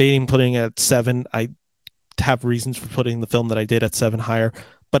 I was debating putting it at 7. I have reasons for putting the film that I did at 7 higher,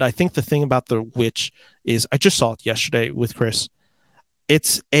 but I think the thing about The Witch is, I just saw it yesterday with Chris.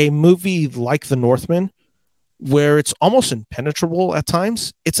 It's a movie like The Northman, where it's almost impenetrable at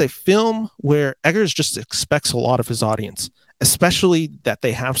times. It's a film where Eggers just expects a lot of his audience, especially that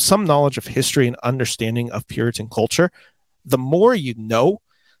they have some knowledge of history and understanding of Puritan culture. The more you know,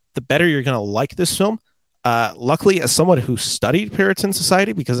 the better you're going to like this film. Luckily, as someone who studied Puritan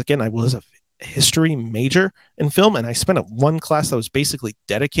society, because again, I was a history major in film, and I spent one class that was basically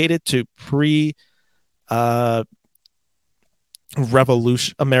dedicated to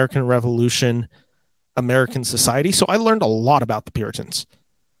American Revolution, American society. So I learned a lot about the Puritans.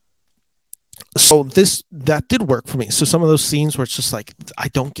 So that did work for me. So some of those scenes where it's just like, I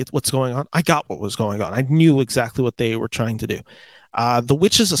don't get what's going on, I got what was going on. I knew exactly what they were trying to do. The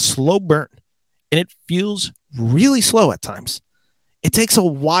Witch is a slow burn, and it feels really slow at times. It takes a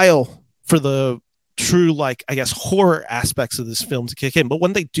while for the true, like, I guess, horror aspects of this film to kick in. But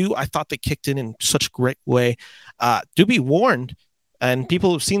when they do, I thought they kicked in such a great way. Do be warned, and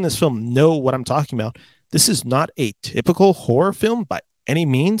people who've seen this film know what I'm talking about. This is not a typical horror film by any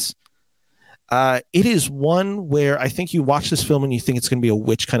means. It is one where I think you watch this film and you think it's going to be a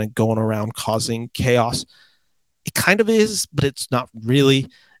witch kind of going around causing chaos. It kind of is, but it's not really.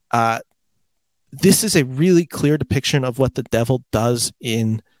 Uh, this is a really clear depiction of what the devil does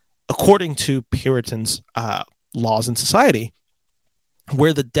in, according to Puritans' laws in society,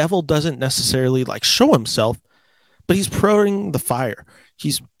 where the devil doesn't necessarily like show himself, but he's prodding the fire.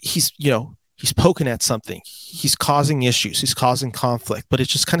 He's poking at something. He's causing issues. He's causing conflict, but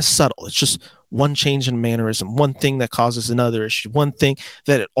it's just kind of subtle. It's just one change in mannerism, one thing that causes another issue, one thing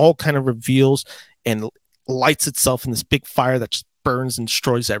that it all kind of reveals and lights itself in this big fire that just burns and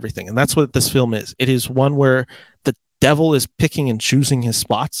destroys everything. And that's what this film is. It is one where the devil is picking and choosing his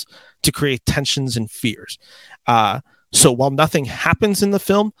spots to create tensions and fears. So while nothing happens in the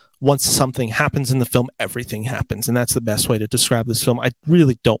film, once something happens in the film, everything happens. And that's the best way to describe this film. I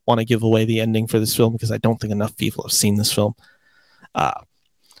really don't want to give away the ending for this film because I don't think enough people have seen this film.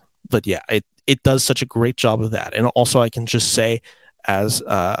 But yeah, it does such a great job of that. And also I can just say, as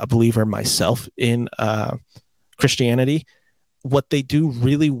a believer myself in Christianity, what they do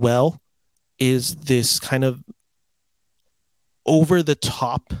really well is this kind of over the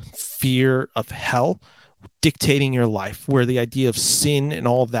top fear of hell dictating your life, where the idea of sin and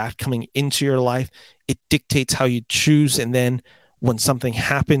all of that coming into your life, it dictates how you choose. And then when something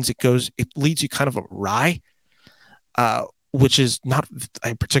happens, it leads you kind of awry, which is not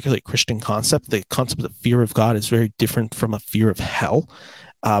a particularly Christian concept. The concept of fear of God is very different from a fear of hell.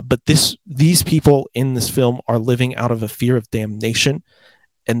 But these people in this film are living out of a fear of damnation.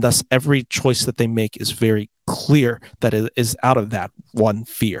 And thus every choice that they make is very clear that it is out of that one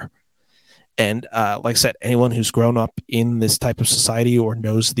fear. And like I said, anyone who's grown up in this type of society or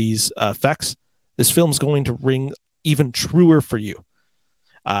knows these effects, this film's going to ring even truer for you,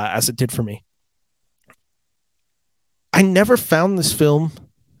 as it did for me. I never found this film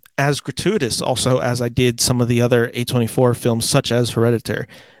as gratuitous, also, as I did some of the other A24 films, such as Hereditary.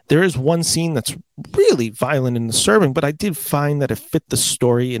 There is one scene that's really violent and disturbing, but I did find that it fit the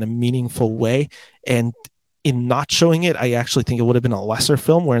story in a meaningful way. And in not showing it, I actually think it would have been a lesser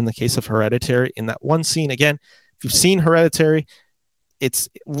film, where in the case of Hereditary, in that one scene, again, if you've seen Hereditary, it's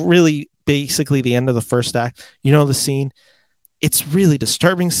really basically the end of the first act. You know the scene. It's really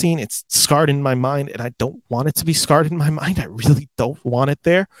disturbing scene. It's scarred in my mind, and I don't want it to be scarred in my mind. I really don't want it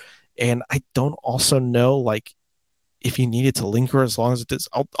there. And I don't also know, like, if you need it to linger as long as it does.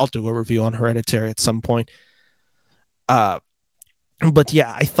 I'll do a review on Hereditary at some point. But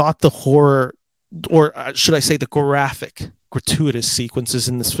yeah, I thought the horror, or should I say the gratuitous sequences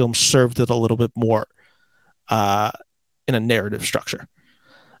in this film served it a little bit more in a narrative structure.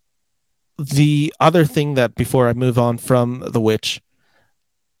 The other thing that, before I move on from The Witch,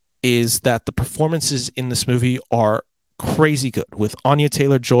 is that the performances in this movie are crazy good, with Anya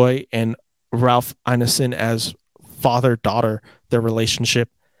Taylor-Joy and Ralph Ineson as father-daughter, their relationship.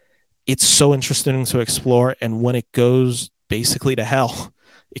 It's so interesting to explore, and when it goes basically to hell,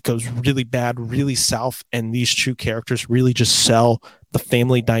 it goes really bad, really south, and these two characters really just sell the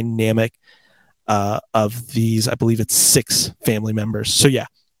family dynamic of these, I believe it's 6 family members. So yeah,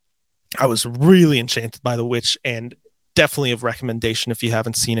 I was really enchanted by The Witch, and definitely of recommendation if you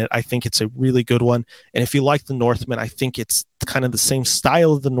haven't seen it. I think it's a really good one. And if you like The Northman, I think it's kind of the same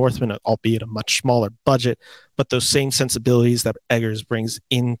style of The Northman, albeit a much smaller budget, but those same sensibilities that Eggers brings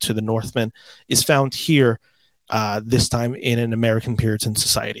into The Northman is found here, this time in an American Puritan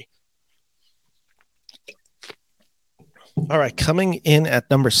society. All right, coming in at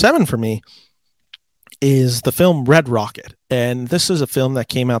number 7 for me is the film Red Rocket. And this is a film that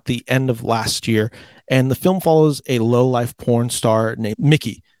came out the end of last year. And the film follows a low-life porn star named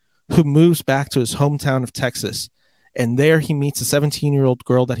Mickey, who moves back to his hometown of Texas. And there he meets a 17-year-old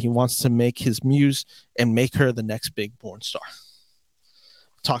girl that he wants to make his muse and make her the next big porn star.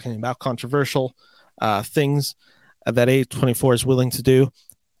 Talking about controversial things that A24 is willing to do.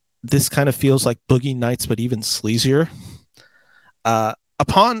 This kind of feels like Boogie Nights, but even sleazier.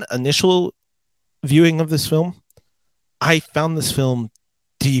 Upon initial viewing of this film, I found this film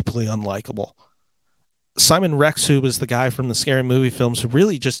deeply unlikable. Simon Rex, who was the guy from the Scary Movie films, who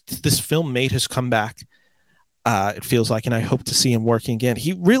really just, this film made his comeback, it feels like, and I hope to see him working again.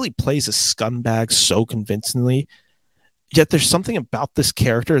 He really plays a scumbag so convincingly, yet there's something about this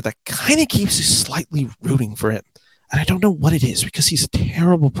character that kind of keeps you slightly rooting for him. And I don't know what it is, because he's a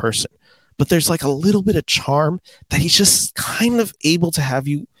terrible person, but there's like a little bit of charm that he's just kind of able to have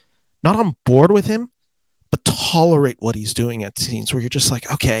you not on board with him, but tolerate what he's doing at scenes where you're just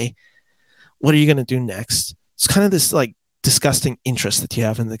like, okay, what are you going to do next? It's kind of this like disgusting interest that you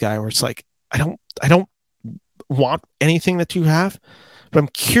have in the guy where it's like, I don't want anything that you have, but I'm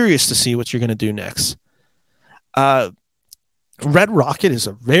curious to see what you're going to do next. Red Rocket is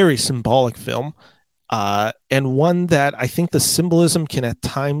a very symbolic film, and one that I think the symbolism can at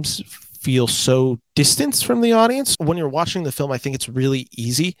times feel so distant from the audience. When you're watching the film, I think it's really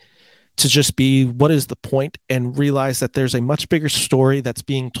easy to just be, what is the point, and realize that there's a much bigger story that's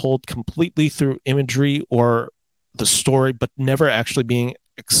being told completely through imagery or the story, but never actually being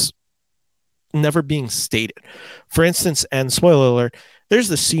never being stated. For instance, and spoiler alert, there's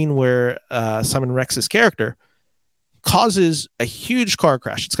the scene where Simon Rex's character causes a huge car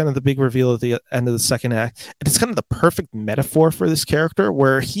crash. It's kind of the big reveal at the end of the second act. And it's kind of the perfect metaphor for this character,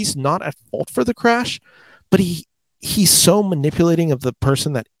 where he's not at fault for the crash, but he's so manipulating of the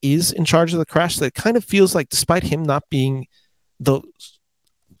person that is in charge of the crash that it kind of feels like, despite him not being the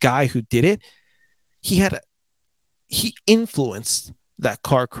guy who did it, he influenced that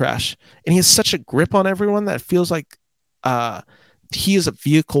car crash, and he has such a grip on everyone that it feels like he is a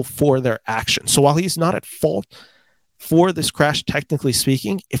vehicle for their action. So while he's not at fault for this crash, technically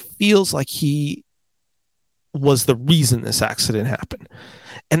speaking, it feels like he was the reason this accident happened.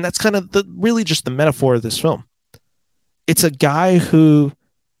 And that's kind of really just the metaphor of this film. It's a guy who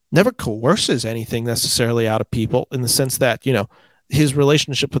never coerces anything necessarily out of people, in the sense that, his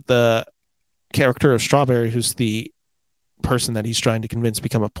relationship with the character of Strawberry, who's the person that he's trying to convince to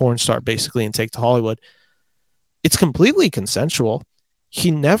become a porn star, basically, and take to Hollywood, it's completely consensual.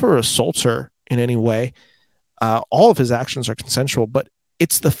 He never assaults her in any way. All of his actions are consensual, but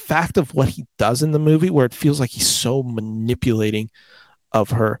it's the fact of what he does in the movie where it feels like he's so manipulating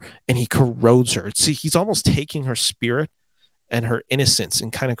of her, and he corrodes her. He's almost taking her spirit and her innocence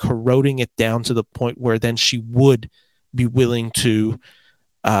and kind of corroding it down to the point where then she would be willing to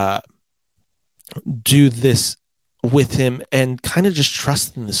do this with him, and kind of just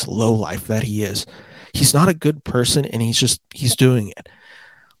trust in this low life that he is. He's not a good person, and he's doing it.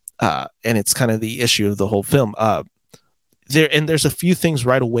 And it's kind of the issue of the whole film. There's a few things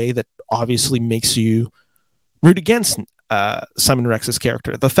right away that obviously makes you root against Simon Rex's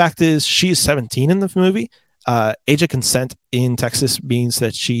character. The fact is, she is 17 in the movie. Age of consent in Texas means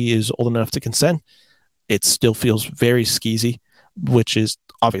that she is old enough to consent. It still feels very skeezy, which is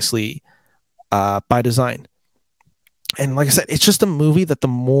obviously by design. And like I said, it's just a movie that the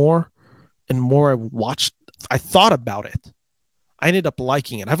more and more I watched, I thought about it, I ended up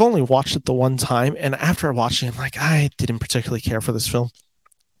liking it. I've only watched it the one time, and after watching it, I'm like, I didn't particularly care for this film.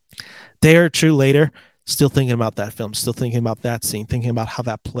 Day or two later, still thinking about that film, still thinking about that scene, thinking about how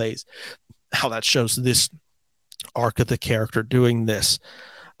that plays, how that shows this arc of the character doing this,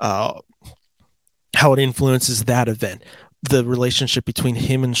 how it influences that event, the relationship between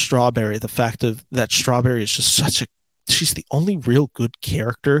him and Strawberry, the fact of that Strawberry is just she's the only real good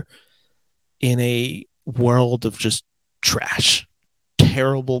character in a world of just trash,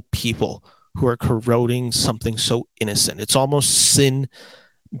 terrible people who are corroding something so innocent. It's almost sin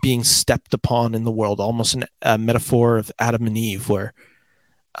being stepped upon in the world, almost a metaphor of Adam and Eve, where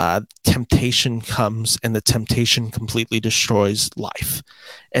temptation comes and the temptation completely destroys life.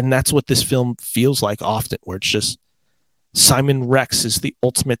 And that's what this film feels like often, where it's just Simon Rex is the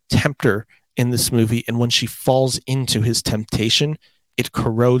ultimate tempter in this movie, and when she falls into his temptation, it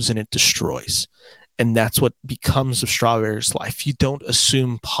corrodes and it destroys. And that's what becomes of Strawberry's life. You don't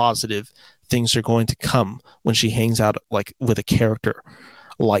assume positive things are going to come when she hangs out like with a character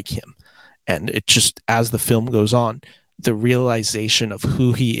like him. And it just, as the film goes on, the realization of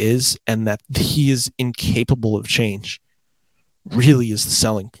who he is and that he is incapable of change really is the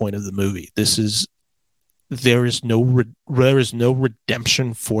selling point of the movie. There is no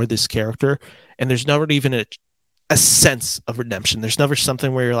redemption for this character, and there's never even a sense of redemption. There's never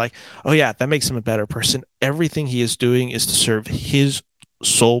something where you're like, oh yeah, that makes him a better person. Everything he is doing is to serve his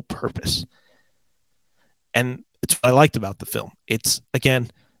sole purpose. And it's what I liked about the film. It's, again,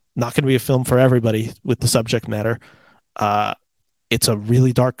 not going to be a film for everybody with the subject matter. It's a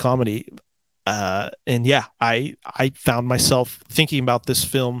really dark comedy. And yeah, I found myself thinking about this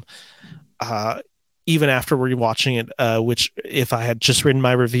film even after rewatching it, which if I had just written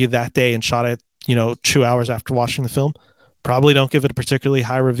my review that day and shot it, 2 hours after watching the film, probably don't give it a particularly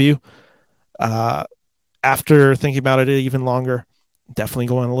high review. After thinking about it even longer, definitely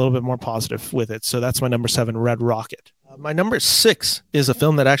going a little bit more positive with it. So that's my number 7, Red Rocket. My number 6 is a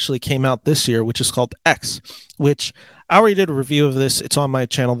film that actually came out this year, which is called X, which I already did a review of this. It's on my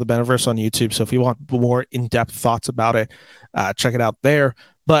channel, The Beneverse, on YouTube. So if you want more in-depth thoughts about it, check it out there.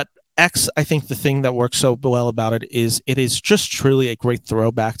 But X, I think the thing that works so well about it is just truly a great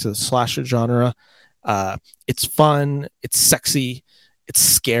throwback to the slasher genre. It's fun, it's sexy, it's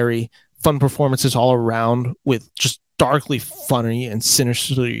scary, fun performances all around with just darkly funny and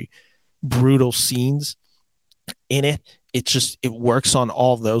sinisterly brutal scenes in it. It works on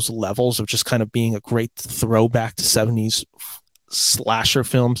all those levels of just kind of being a great throwback to 70s slasher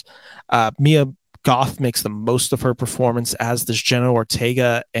films. Mia Goth makes the most of her performance as this Jenna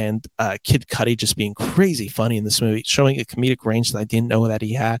Ortega, and Kid Cudi just being crazy funny in this movie, showing a comedic range that I didn't know that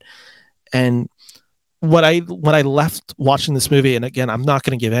he had. And what I left watching this movie, and again, I'm not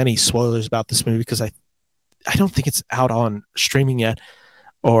going to give any spoilers about this movie because I don't think it's out on streaming yet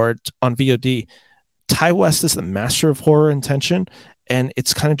or on VOD. Ty West is the master of horror intention, and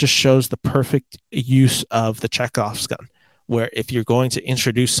it's kind of just shows the perfect use of the Chekhov's gun, where if you're going to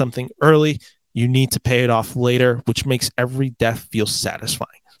introduce something early, you need to pay it off later, which makes every death feel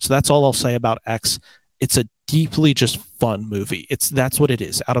satisfying. So that's all I'll say about X. It's a deeply just fun movie. That's what it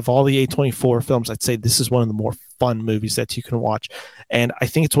is. Out of all the A24 films, I'd say this is one of the more fun movies that you can watch. And I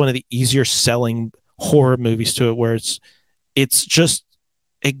think it's one of the easier selling horror movies to it, where it's just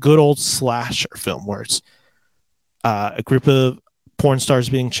a good old slasher film where it's a group of porn stars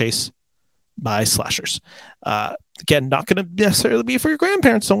being chased by slashers. Again, not going to necessarily be for your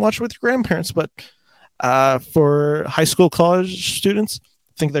grandparents. Don't watch it with your grandparents, but for high school, college students,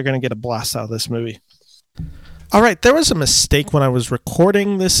 I think they're going to get a blast out of this movie. All right, there was a mistake when I was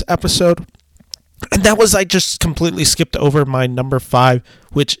recording this episode, and that was I just completely skipped over my number 5,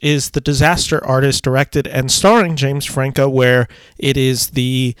 which is The Disaster Artist, directed and starring James Franco, where it is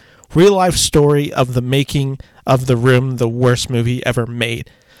the real-life story of the making of The Room, the worst movie ever made.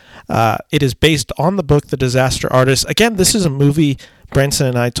 It is based on the book The Disaster Artist. Again, this is a movie Branson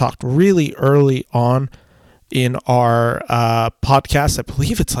and I talked really early on in our podcast. I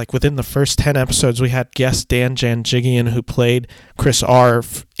believe it's like within the first 10 episodes, we had guest Dan Janjigian, who played Chris R.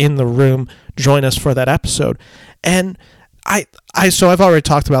 in The Room, join us for that episode. And so I've already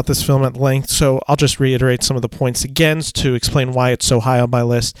talked about this film at length, so I'll just reiterate some of the points again to explain why it's so high on my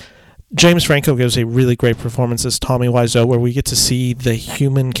list. James Franco gives a really great performance as Tommy Wiseau, where we get to see the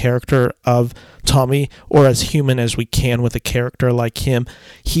human character of Tommy, or as human as we can with a character like him.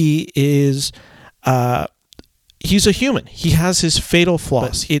 He is... he's a human. He has his fatal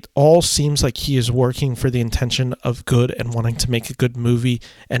flaws. It all seems like he is working for the intention of good and wanting to make a good movie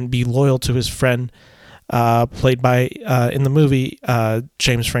and be loyal to his friend, played by, in the movie,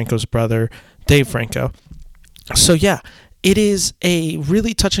 James Franco's brother, Dave Franco. So yeah, it is a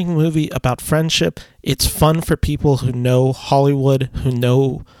really touching movie about friendship. It's fun for people who know Hollywood,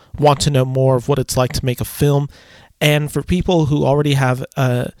 who want to know more of what it's like to make a film, and for people who already have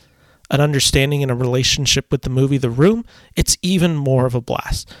an understanding and a relationship with the movie The Room, it's even more of a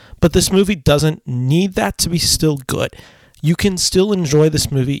blast. But this movie doesn't need that to be still good. You can still enjoy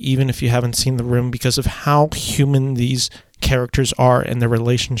this movie even if you haven't seen The Room, because of how human these characters are and their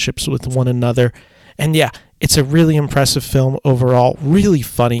relationships with one another. And yeah, it's a really impressive film overall. Really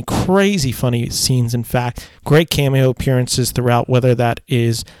funny, crazy funny scenes, in fact. Great cameo appearances throughout, whether that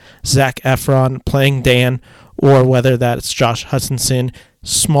is Zac Efron playing Dan, or whether that's Josh Hutcherson,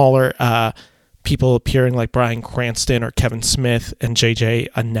 smaller people appearing like Bryan Cranston or Kevin Smith, and JJ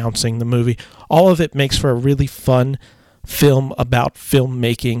announcing the movie. All of it makes for a really fun film about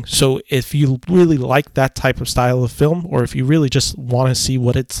filmmaking. So if you really like that type of style of film, or if you really just want to see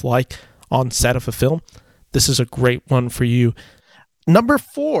what it's like on set of a film, this is a great one for you. Number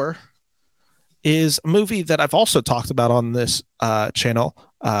 4 is a movie that I've also talked about on this channel,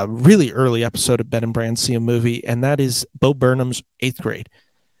 really early episode of Ben and Bran See a Movie, and that is Bo Burnham's 8th Grade.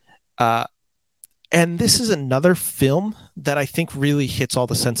 And this is another film that I think really hits all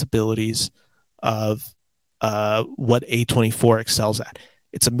the sensibilities of what A24 excels at.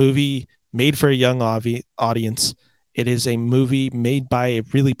 It's a movie made for a young audience. It is a movie made by a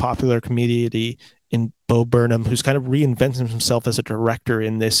really popular comedian in Bo Burnham, who's kind of reinvented himself as a director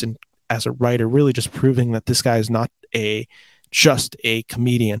in this and as a writer, really just proving that this guy is not just a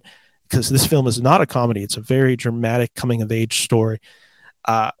comedian, because this film is not a comedy. It's a very dramatic coming-of-age story.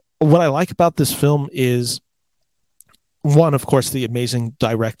 What I like about this film is, one, of course, the amazing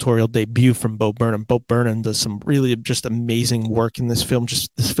directorial debut from Bo Burnham. Bo Burnham does some really just amazing work in this film.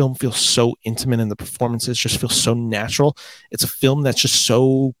 This film feels so intimate, and the performances just feel so natural. It's a film that's just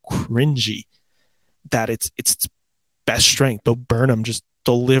so cringy that it's its best strength. Bo Burnham just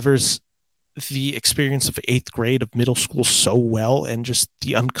delivers the experience of 8th grade, of middle school, so well, and just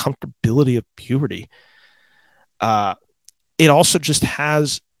the uncomfortability of puberty. It also just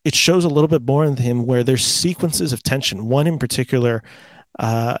it shows a little bit more in him, where there's sequences of tension. One in particular,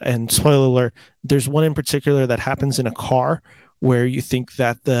 and spoiler alert, there's one in particular that happens in a car where you think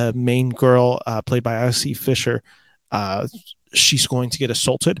that the main girl, played by Icey Fisher, she's going to get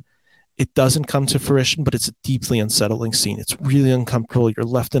assaulted. it doesn't come to fruition, but it's a deeply unsettling scene. It's really uncomfortable. You're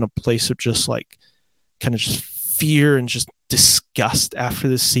left in a place of just like kind of just fear and just disgust after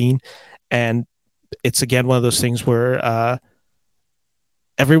this scene. And it's again one of those things where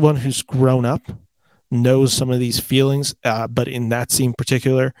everyone who's grown up knows some of these feelings, but in that scene in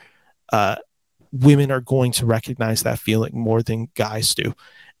particular, uh, women are going to recognize that feeling more than guys do.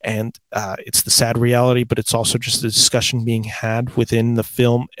 And it's the sad reality, but it's also just a discussion being had within the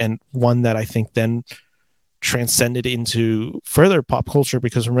film, and one that I think then transcended into further pop culture,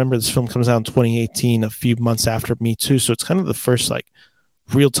 because remember, this film comes out in 2018, a few months after Me Too. So it's kind of the first like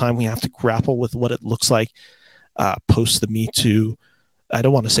real time we have to grapple with what it looks like post the Me Too. I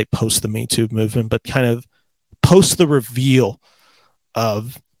don't want to say post the Me Too movement, but kind of post the reveal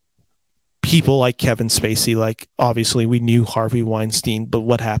of people like Kevin Spacey. Like, obviously we knew Harvey Weinstein, but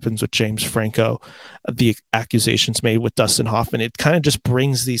what happens with James Franco, the accusations made with Dustin Hoffman, it kind of just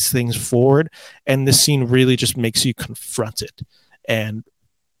brings these things forward. And this scene really just makes you confront it and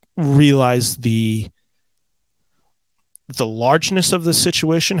realize the largeness of the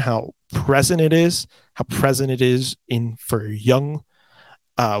situation, how present it is in for young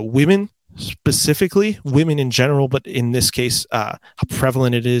women, specifically women in general, but in this case, how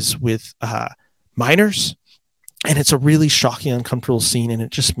prevalent it is with minors. And it's a really shocking, uncomfortable scene, and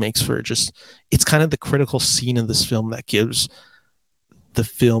it just makes for it's kind of the critical scene of this film that gives the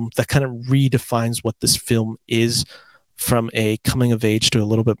film, that kind of redefines what this film is, from a coming of age to a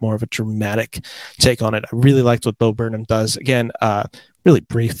little bit more of a dramatic take on it. I really liked what Bo Burnham does. Again, really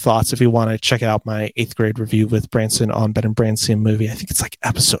brief thoughts. If you want to check out my 8th grade review with Branson on Ben and Bran See a Movie, I think it's like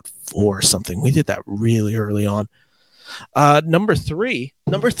episode 4 or something. We did that really early on. Number three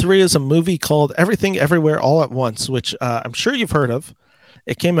is a movie called Everything Everywhere All at Once, which I'm sure you've heard of.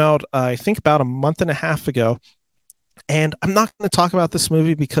 It came out, I think, about a month and a half ago. And I'm not going to talk about this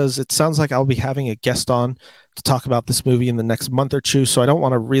movie because it sounds like I'll be having a guest on to talk about this movie in the next month or two. So I don't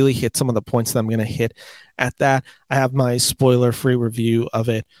want to really hit some of the points that I'm going to hit at that. I have my spoiler-free review of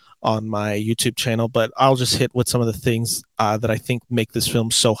it on my YouTube channel, but I'll just hit with some of the things that I think make this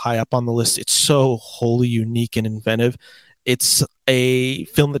film so high up on the list. It's so wholly unique and inventive. It's a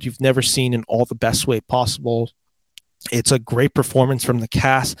film that you've never seen in all the best way possible. It's a great performance from the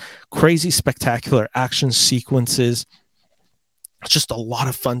cast, crazy, spectacular action sequences. It's just a lot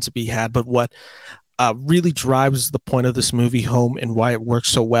of fun to be had. But what really drives the point of this movie home and why it works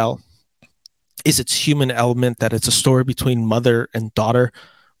so well is its human element, that it's a story between mother and daughter,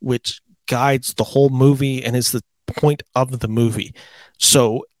 which guides the whole movie and is the point of the movie.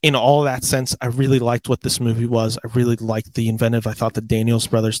 So in all that sense, I really liked what this movie was. I really liked the inventive. I thought the Daniels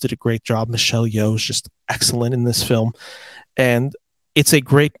brothers did a great job. Michelle Yeoh is just excellent in this film. And it's a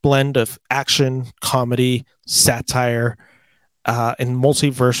great blend of action, comedy, satire, and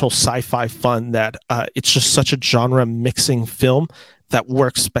multiversal sci-fi fun that it's just such a genre mixing film that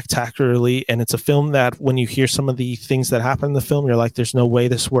works spectacularly. And it's a film that when you hear some of the things that happen in the film, you're like, there's no way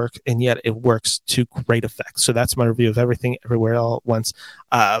this worked, and yet it works to great effect. So that's my review of Everything Everywhere All at Once.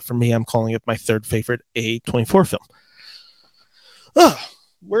 For me, I'm calling it my third favorite A24 film.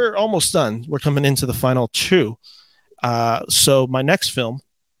 We're almost done. We're coming into the final two. So my next film,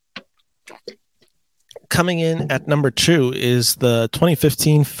 coming in at number 2, is the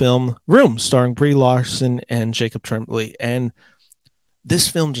 2015 film Room, starring Brie Larson and Jacob Tremblay. And this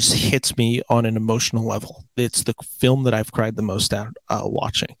film just hits me on an emotional level. It's the film that I've cried the most at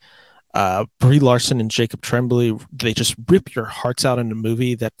watching. Brie Larson and Jacob Tremblay, they just rip your hearts out in a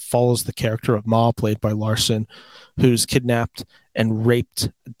movie that follows the character of Ma, played by Larson, who's kidnapped and raped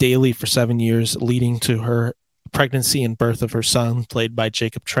daily for 7 years, leading to her pregnancy and birth of her son, played by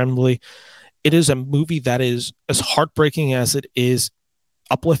Jacob Tremblay. It is a movie that is as heartbreaking as it is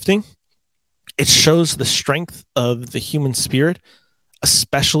uplifting. It shows the strength of the human spirit,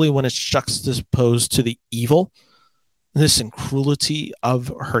 especially when it's juxtaposed to the evil, this and cruelty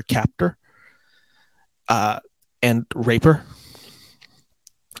of her captor and raper.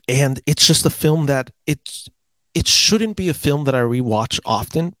 And it's just a film that it shouldn't be a film that I rewatch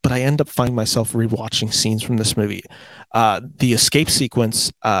often, but I end up finding myself rewatching scenes from this movie. The escape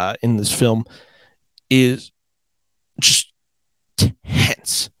sequence in this film is just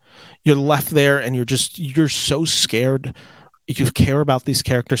tense. You're left there and you're so scared. You care about these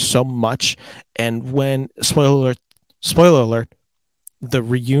characters so much. And when, spoiler alert, the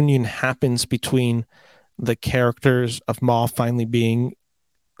reunion happens between the characters of Ma finally being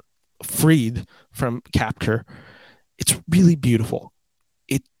freed from capture, it's really beautiful.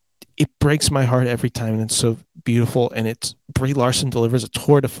 It breaks my heart every time, and it's so beautiful. And it's Brie Larson delivers a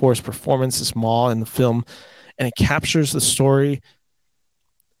tour de force performance as Ma in the film, and it captures the story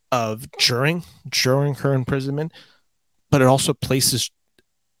of during her imprisonment, but it also places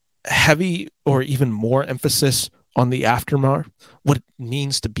heavy or even more emphasis on the aftermath, what it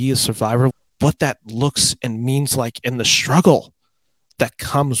means to be a survivor, what that looks and means like, and the struggle that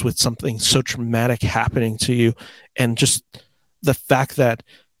comes with something so traumatic happening to you, and just the fact that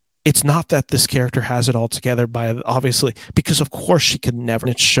it's not that this character has it all together, by obviously, because of course she could never.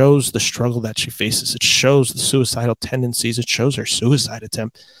 It shows the struggle that she faces. It shows the suicidal tendencies. It shows her suicide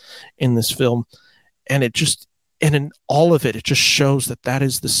attempt in this film, and it just, and in all of it, it just shows that that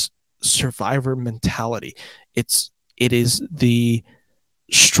is this survivor mentality. It is the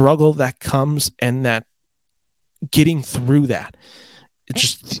struggle that comes, and that getting through that. It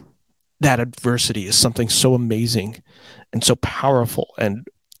just, that adversity is something so amazing and so powerful, and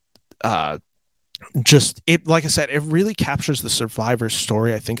uh, just, it, like I said, it really captures the survivor's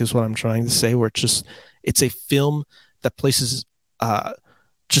story, I think is what I'm trying to say, where it's a film that places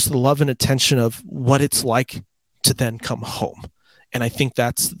just the love and attention of what it's like to then come home. And I think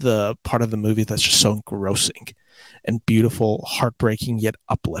that's the part of the movie that's just so engrossing and beautiful, heartbreaking, yet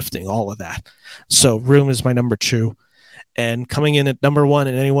uplifting, all of that. So Room is my number 2. And coming in at number 1,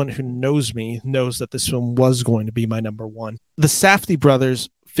 and anyone who knows me knows that this film was going to be my number 1, the Safdie brothers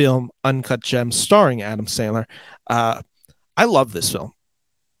film Uncut Gems, starring Adam Sandler. I love this film.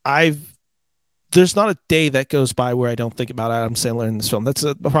 There's not a day that goes by where I don't think about Adam Sandler in this film. That's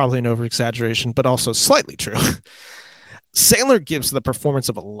probably an over-exaggeration, but also slightly true. Sandler gives the performance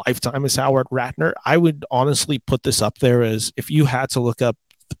of a lifetime as Howard Ratner. I would honestly put this up there as, if you had to look up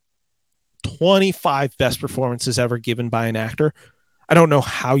 25 best performances ever given by an actor, I don't know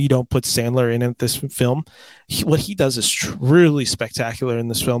how you don't put Sandler in this film. What he does is truly spectacular in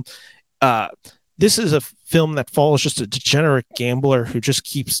this film. This is a film that follows just a degenerate gambler who just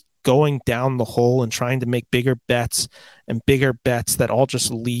keeps going down the hole and trying to make bigger bets that all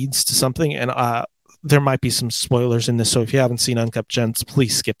just leads to something. And there might be some spoilers in this, so if you haven't seen Uncut Gems,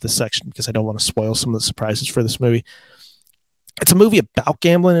 please skip this section, because I don't want to spoil some of the surprises for this movie. It's a movie about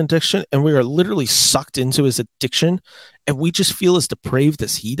gambling addiction, and we are literally sucked into his addiction, and we just feel as depraved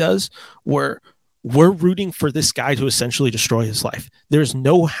as he does, where we're rooting for this guy to essentially destroy his life. There's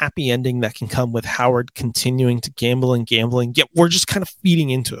no happy ending that can come with Howard continuing to gamble and gambling, yet we're just kind of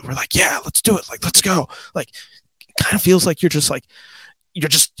feeding into it. We're like, yeah, let's do it. Like, let's go. Like, it kind of feels like you're just,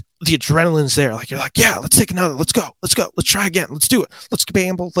 the adrenaline's there. Like, you're like, yeah, let's take another. Let's go. Let's try again. Let's do it. Let's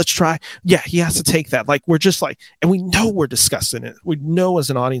gamble. Let's try. Yeah, he has to take that. Like, we're just like, and we know we're discussing it. We know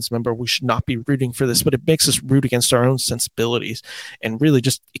as an audience member, we should not be rooting for this, but it makes us root against our own sensibilities, and really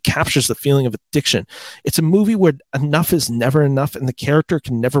just, it captures the feeling of addiction. It's a movie where enough is never enough, and the character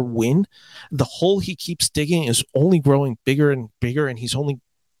can never win. The hole he keeps digging is only growing bigger and bigger, and he's only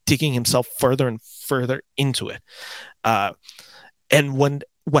digging himself further and further into it. And when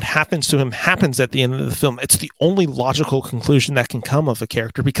what happens to him happens at the end of the film, it's the only logical conclusion that can come of a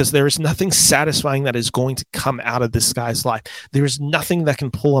character, because there is nothing satisfying that is going to come out of this guy's life. There is nothing that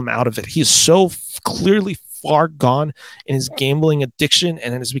can pull him out of it. He is so clearly far gone in his gambling addiction,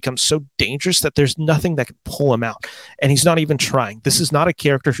 and it has become so dangerous that there's nothing that can pull him out. And he's not even trying. This is not a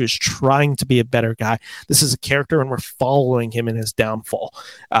character who's trying to be a better guy. This is a character, and we're following him in his downfall,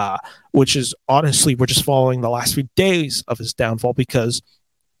 which is, honestly, we're just following the last few days of his downfall, because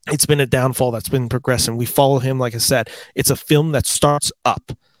it's been a downfall that's been progressing. We follow him, like I said. It's a film that starts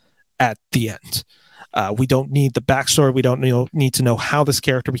up at the end. We don't need the backstory. We don't need to know how this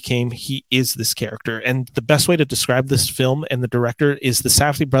character became. He is this character. And the best way to describe this film and the director is, the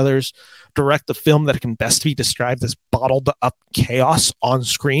Safdie brothers direct the film that can best be described as bottled up chaos on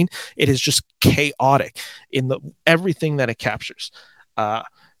screen. It is just chaotic in everything that it captures.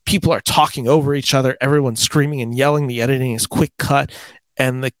 People are talking over each other. Everyone's screaming and yelling. The editing is quick cut.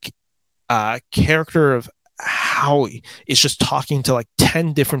 And the character of Howie is just talking to like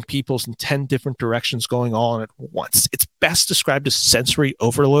 10 different peoples in 10 different directions going on at once. It's best described as sensory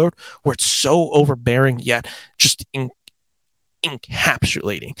overload, where it's so overbearing yet just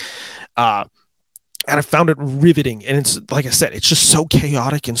encapsulating. And I found it riveting. And it's, like I said, it's just so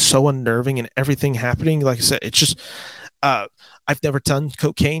chaotic and so unnerving, and everything happening. Like I said, it's just, I've never done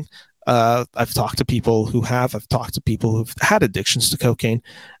cocaine. I've talked to people who have. I've talked to people who've had addictions to cocaine.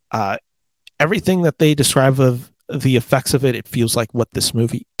 Everything that they describe of the effects of it, it feels like what this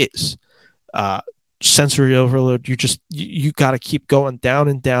movie is. Sensory overload. You got to keep going down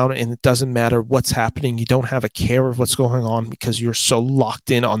and down, and it doesn't matter what's happening. You don't have a care of what's going on, because you're so locked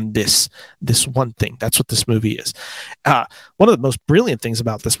in on this one thing. That's what this movie is. One of the most brilliant things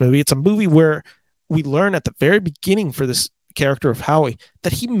about this movie, it's a movie where we learn at the very beginning for this character of Howie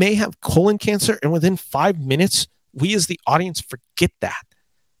that he may have colon cancer, and within 5 minutes, we as the audience forget that.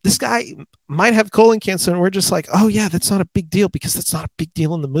 this guy might have colon cancer, and we're just like, oh yeah, that's not a big deal because that's not a big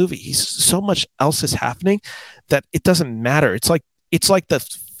deal in the movie. He's so much else is happening that it doesn't matter. It's like the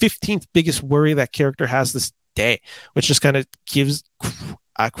 15th biggest worry that character has this day, which just kind of gives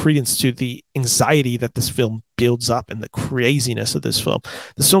credence to the anxiety that this film builds up and the craziness of this film.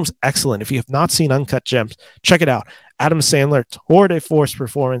 This film's excellent. If you have not seen Uncut Gems, check it out. Adam Sandler, tour de force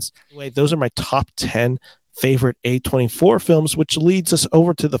performance. Anyway, those are my top 10 favorite A24 films, which leads us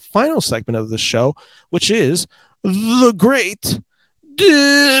over to the final segment of the show, which is the Great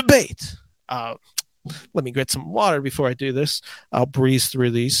Debate. Let me get some water before I do this. I'll breeze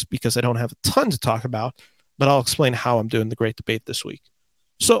through these because I don't have a ton to talk about, but I'll explain how I'm doing the Great Debate this week.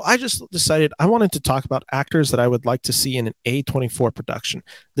 So I just decided I wanted to talk about actors that I would like to see in an A24 production.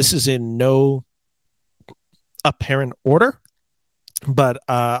 This is in no apparent order, but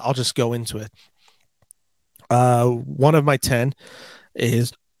I'll just go into it. One of my 10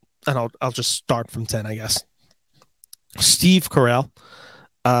 is, and I'll just start from 10, I guess. Steve Carell.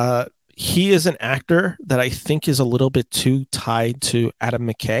 He is an actor that I think is a little bit too tied to Adam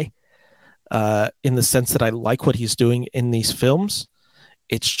McKay, in the sense that I like what he's doing in these films.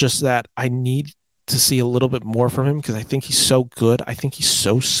 It's just that I need to see a little bit more from him because I think he's so good. I think he's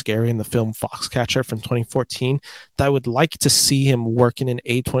so scary in the film Foxcatcher from 2014 that I would like to see him work in an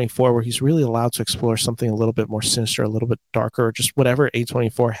A24 where he's really allowed to explore something a little bit more sinister, a little bit darker, or just whatever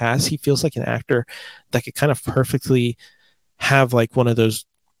A24 has. He feels like an actor that could kind of perfectly have like one of those,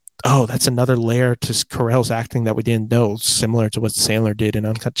 oh, that's another layer to Carell's acting that we didn't know, similar to what Sandler did in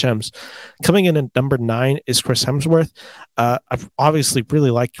Uncut Gems. Coming in at number 9 is Chris Hemsworth. I've obviously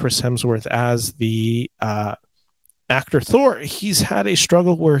really liked Chris Hemsworth as the actor Thor. He's had a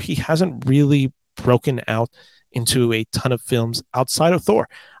struggle where he hasn't really broken out into a ton of films outside of Thor.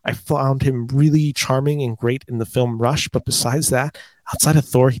 I found him really charming and great in the film Rush, but besides that, outside of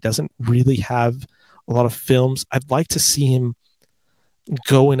Thor, he doesn't really have a lot of films. I'd like to see him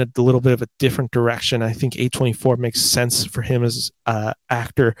go in a little bit of a different direction. I think A24 makes sense for him as an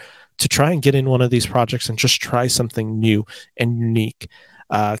actor to try and get in one of these projects and just try something new and unique.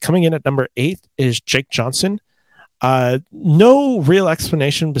 Coming in at number 8 is Jake Johnson. No real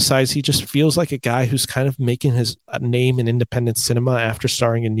explanation besides he just feels like a guy who's kind of making his name in independent cinema after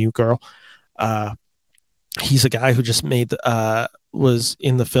starring in New Girl. He's a guy who just was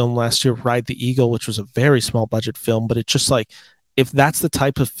in the film last year, Ride the Eagle, which was a very small budget film, but it's just like, if that's the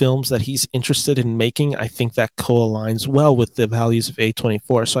type of films that he's interested in making, I think that co-aligns well with the values of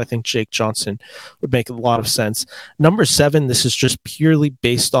A24. So I think Jake Johnson would make a lot of sense. Number 7, this is just purely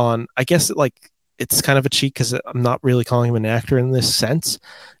based on, I guess, it's kind of a cheat because I'm not really calling him an actor in this sense.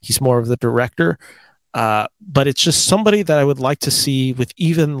 He's more of the director. But it's just somebody that I would like to see with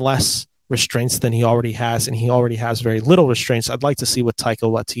even less restraints than he already has, and he already has very little restraints. I'd like to see what Taika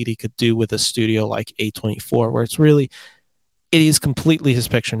Waititi could do with a studio like A24, where it is completely his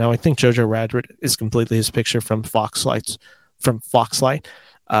picture. Now, I think Jojo Rabbit is completely his picture from Foxlight.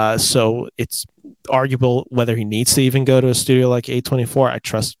 So it's arguable whether he needs to even go to a studio like A24. I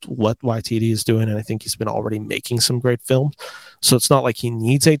trust what Waititi is doing, and I think he's been already making some great films. So it's not like he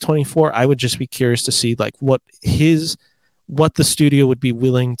needs A24. I would just be curious to see like what the studio would be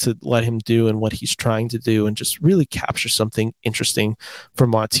willing to let him do and what he's trying to do, and just really capture something interesting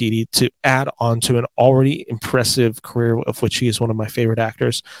from Waititi to add on to an already impressive career, of which he is one of my favorite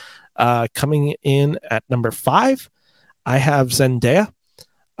actors. Coming in at number 5, I have Zendaya.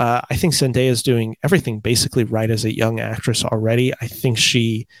 I think Zendaya is doing everything basically right as a young actress already. I think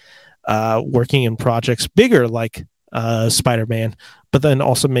she, working in projects bigger like Spider-Man, but then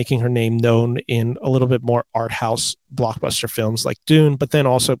also making her name known in a little bit more art house blockbuster films like Dune, but then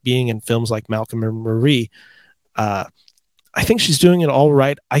also being in films like Malcolm and Marie. I think she's doing it all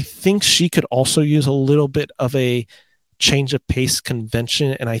right. I think she could also use a little bit of a change of pace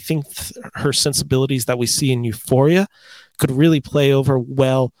convention, and I think her sensibilities that we see in Euphoria could really play over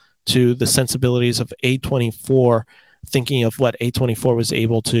well to the sensibilities of A24, thinking of what A24 was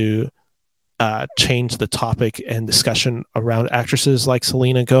able to change the topic and discussion around actresses like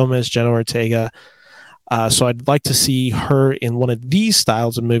Selena Gomez, Jenna Ortega. So I'd like to see her in one of these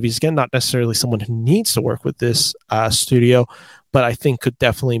styles of movies. Again, not necessarily someone who needs to work with this studio, but I think could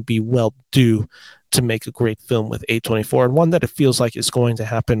definitely be well due to make a great film with A24, and one that it feels like is going to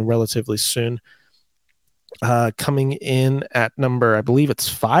happen relatively soon. Coming in at number, I believe it's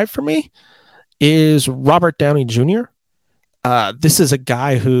 5 for me, is Robert Downey Jr. This is a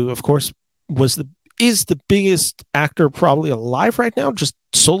guy who, of course, is the biggest actor probably alive right now, just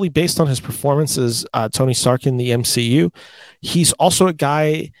solely based on his performance as Tony Stark in the MCU. He's also a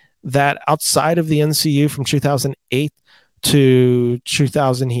guy that outside of the MCU from 2008 to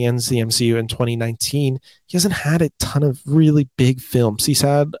 2000, he ends the MCU in 2019. He hasn't had a ton of really big films. He's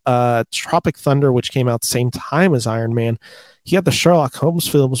had Tropic Thunder, which came out the same time as Iron Man. He had the Sherlock Holmes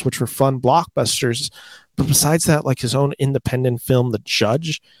films, which were fun blockbusters. But besides that, like his own independent film, The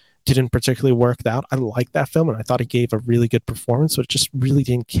Judge, didn't particularly work out. I liked that film and I thought he gave a really good performance, but it just really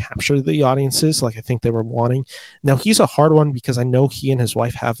didn't capture the audiences like I think they were wanting. Now, he's a hard one because I know he and his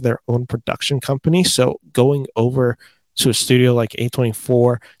wife have their own production company. So going over to a studio like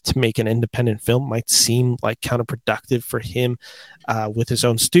A24 to make an independent film might seem like counterproductive for him with his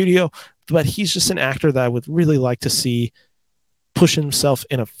own studio. But he's just an actor that I would really like to see push himself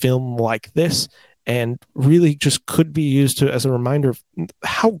in a film like this, and really just could be used to as a reminder of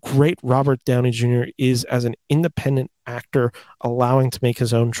how great Robert Downey Jr. is as an independent actor, allowing to make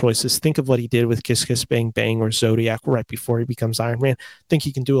his own choices. Think of what he did with Kiss Kiss Bang Bang or Zodiac right before he becomes Iron Man. I think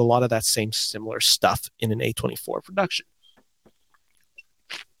he can do a lot of that same similar stuff in an A24 production.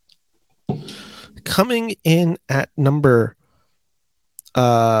 Coming in at number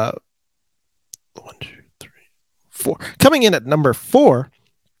 1, 2, 3, 4. Coming in at number 4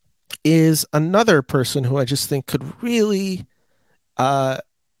 is another person who I just think could really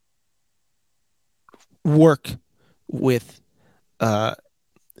work with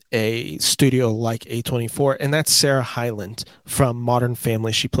a studio like A24, and that's Sarah Hyland from Modern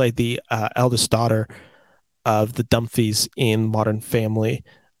Family. She played the eldest daughter of the Dumfries in Modern Family.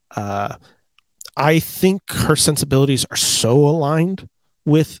 I think her sensibilities are so aligned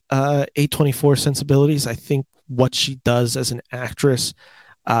with A24 sensibilities. I think what she does as an actress,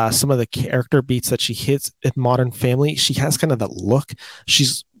 some of the character beats that she hits in Modern Family, she has kind of that look.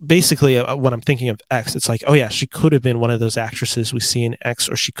 She's basically, when I'm thinking of X, it's like, oh yeah, she could have been one of those actresses we see in X,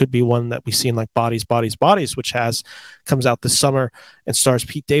 or she could be one that we see in like Bodies, which comes out this summer and stars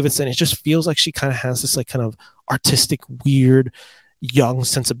Pete Davidson. It just feels like she kind of has this like kind of artistic, weird, young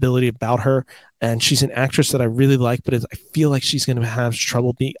sensibility about her, and she's an actress that I really like, but I feel like she's going to have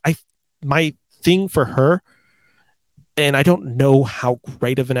trouble being. My thing for her, and I don't know how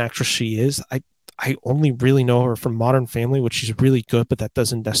great of an actress she is. I only really know her from Modern Family, which she's really good, but that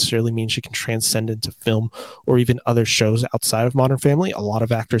doesn't necessarily mean she can transcend into film or even other shows outside of Modern Family. A lot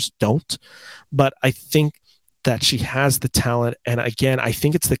of actors don't, but I think that she has the talent. And again, I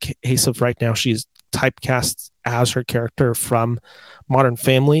think it's the case of right now she's typecast as her character from Modern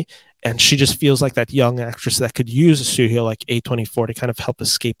Family, and she just feels like that young actress that could use a studio like A24 to kind of help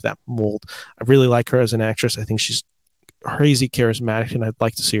escape that mold. I really like her as an actress. I think she's crazy charismatic, and I'd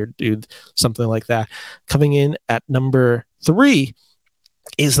like to see her do something like that. Coming in at number 3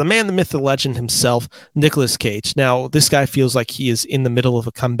 is the man, the myth, the legend himself, Nicolas Cage. Now, this guy feels like he is in the middle of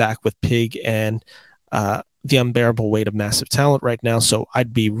a comeback with Pig and The Unbearable Weight of Massive Talent right now, so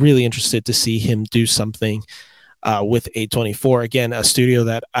I'd be really interested to see him do something with A24. Again, a studio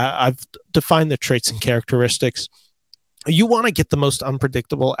that I've defined the traits and characteristics. You want to get the most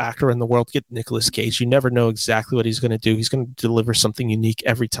unpredictable actor in the world, get Nicolas Cage. You never know exactly what he's going to do. He's going to deliver something unique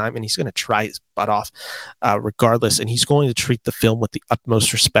every time, and he's going to try his butt off regardless, and he's going to treat the film with the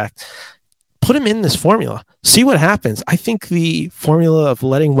utmost respect. Put him in this formula. See what happens. I think the formula of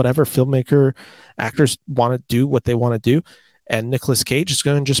letting whatever filmmaker actors want to do what they want to do, and Nicolas Cage is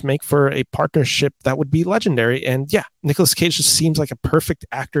going to just make for a partnership that would be legendary. And yeah, Nicolas Cage just seems like a perfect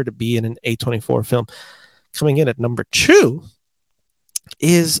actor to be in an A24 film. Coming in at number 2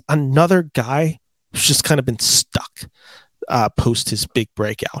 is another guy who's just kind of been stuck post his big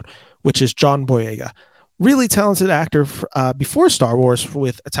breakout, which is John Boyega. Really talented actor before Star Wars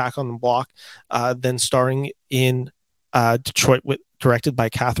with Attack on the Block, then starring in Detroit, directed by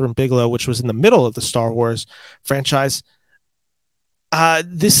Catherine Bigelow, which was in the middle of the Star Wars franchise.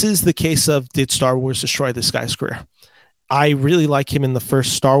 This is the case of, did Star Wars destroy this guy's career? I really like him in the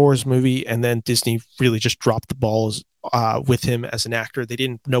first Star Wars movie, and then Disney really just dropped the balls with him as an actor. They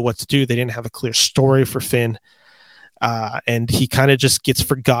didn't know what to do. They didn't have a clear story for Finn, and he kind of just gets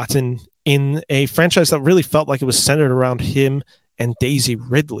forgotten in a franchise that really felt like it was centered around him and Daisy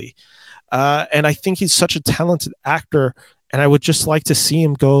Ridley. And I think he's such a talented actor, and I would just like to see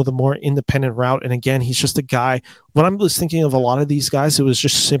him go the more independent route. And again, he's just a guy. When I was thinking of a lot of these guys, it was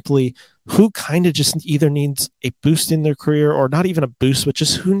just simply who kind of just either needs a boost in their career, or not even a boost, but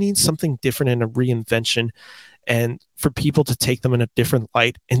just who needs something different and a reinvention, and for people to take them in a different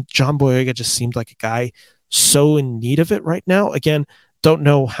light. And John Boyega just seemed like a guy so in need of it right now. Again, don't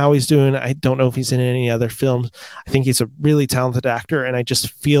know how he's doing. I don't know if he's in any other films. I think he's a really talented actor, and I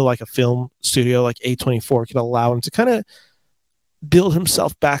just feel like a film studio like A24 could allow him to kind of build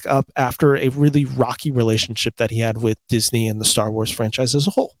himself back up after a really rocky relationship that he had with Disney and the Star Wars franchise as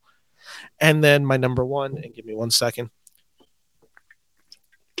a whole. And then my number 1, and give me 1 second.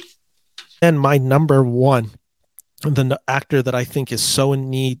 And my number one, the actor that I think is so in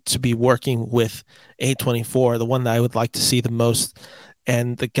need to be working with A24, the one that I would like to see the most,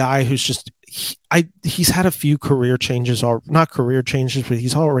 and the guy who's just he's had a few career changes, or not career changes, but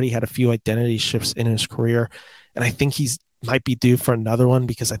he's already had a few identity shifts in his career, and I think he's might be due for another one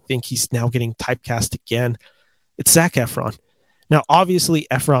because I think he's now getting typecast again. It's Zac Efron. Now, obviously,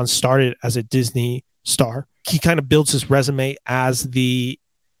 Efron started as a Disney star. He kind of builds his resume as the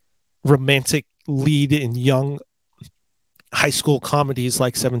romantic lead in young high school comedies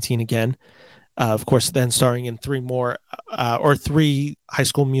like 17 Again. Of course, then starring in three High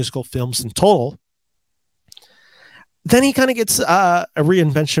School Musical films in total. Then he kind of gets a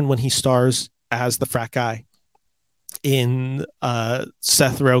reinvention when he stars as the frat guy in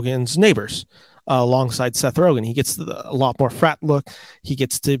Seth Rogen's Neighbors. Alongside Seth Rogen, he gets a lot more frat look. He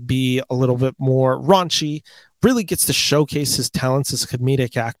gets to be a little bit more raunchy, really gets to showcase his talents as a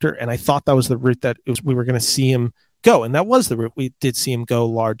comedic actor. And I thought that was the route that we were going to see him go. And that was the route we did see him go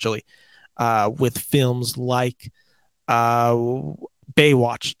largely with films like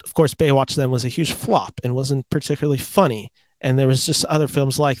Baywatch. Of course, Baywatch then was a huge flop and wasn't particularly funny. And there was just other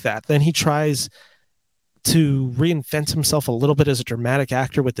films like that. Then he tries to reinvent himself a little bit as a dramatic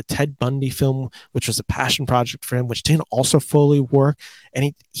actor with the Ted Bundy film, which was a passion project for him, which didn't also fully work.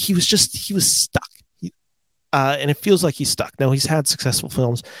 And he was stuck. And it feels like he's stuck. Now, he's had successful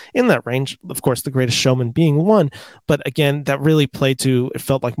films in that range, of course, The Greatest Showman being one. But again, that really played to, it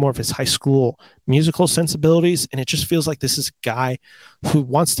felt like more of his high school musical sensibilities. And it just feels like this is a guy who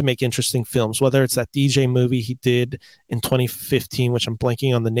wants to make interesting films, whether it's that DJ movie he did in 2015, which I'm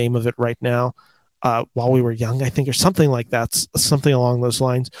blanking on the name of it right now, While We Were Young, I think, or something like that, something along those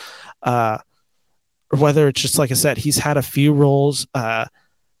lines. Or whether it's just, like I said, he's had a few roles,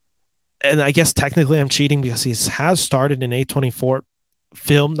 and I guess technically I'm cheating because he has starred in an A24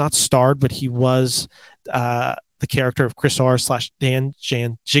 film, not starred, but he was the character of Chris R. / Dan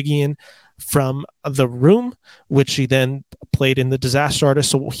Janjigian from The Room, which he then played in The Disaster Artist.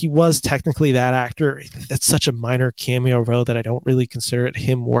 So he was technically that actor. That's such a minor cameo role that I don't really consider it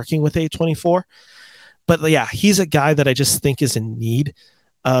him working with A24. But yeah, he's a guy that I just think is in need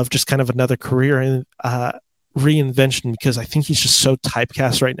of just kind of another career and reinvention, because I think he's just so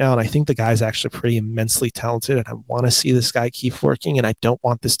typecast right now, and I think the guy's actually pretty immensely talented, and I want to see this guy keep working, and I don't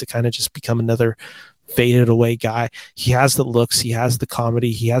want this to kind of just become another faded away guy. He has the looks, he has the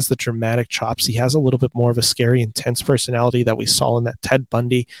comedy, he has the dramatic chops, he has a little bit more of a scary, intense personality that we saw in that Ted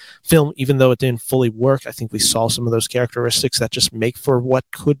Bundy film. Even though it didn't fully work, I think we saw some of those characteristics that just make for what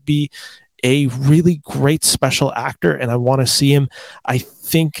could be a really great special actor, and I want to see him. I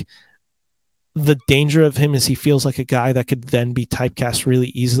think the danger of him is he feels like a guy that could then be typecast really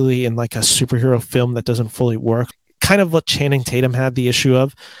easily in like a superhero film that doesn't fully work. Kind of what Channing Tatum had the issue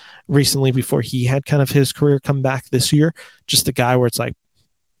of recently before he had kind of his career come back this year. Just a guy where it's like,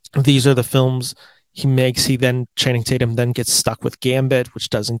 these are the films he makes. Channing Tatum then gets stuck with Gambit, which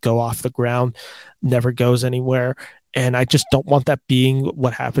doesn't go off the ground, never goes anywhere. And I just don't want that being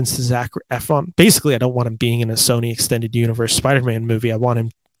what happens to Zac Efron. Basically, I don't want him being in a Sony Extended Universe Spider-Man movie. I want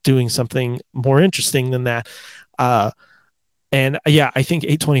him doing something more interesting than that. And yeah, I think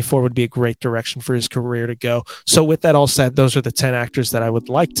A24 would be a great direction for his career to go. So with that all said, those are the 10 actors that I would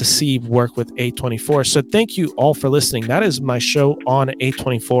like to see work with A24. So thank you all for listening. That is my show on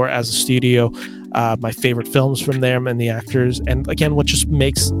A24 as a studio, my favorite films from them and the actors. And again, what just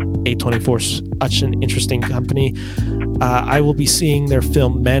makes A24 such an interesting company. I will be seeing their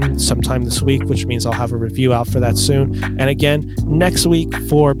film Men sometime this week, which means I'll have a review out for that soon. And again, next week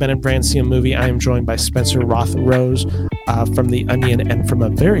for Ben and Bran See a Movie, I am joined by Spencer Roth-Rose from The Onion and from a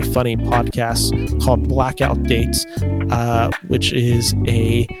very funny podcast called Blackout Dates, which is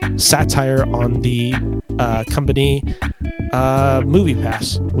a satire on the company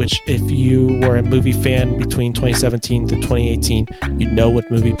MoviePass, which if you were a movie fan between 2017 to 2018, you know what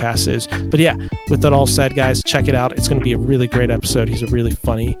MoviePass is. But yeah, with that all said, guys, check it out. It's going to be a really great episode. He's a really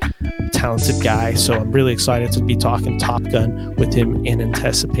funny, talented guy, so I'm really excited to be talking Top Gun with him in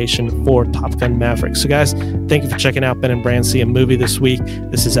anticipation for Top Gun Maverick. So guys, thank you for checking out Ben and Bran See a Movie this week.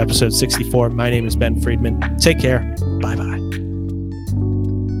 This is episode 64. My name is Ben Friedman. Take care. Bye-bye.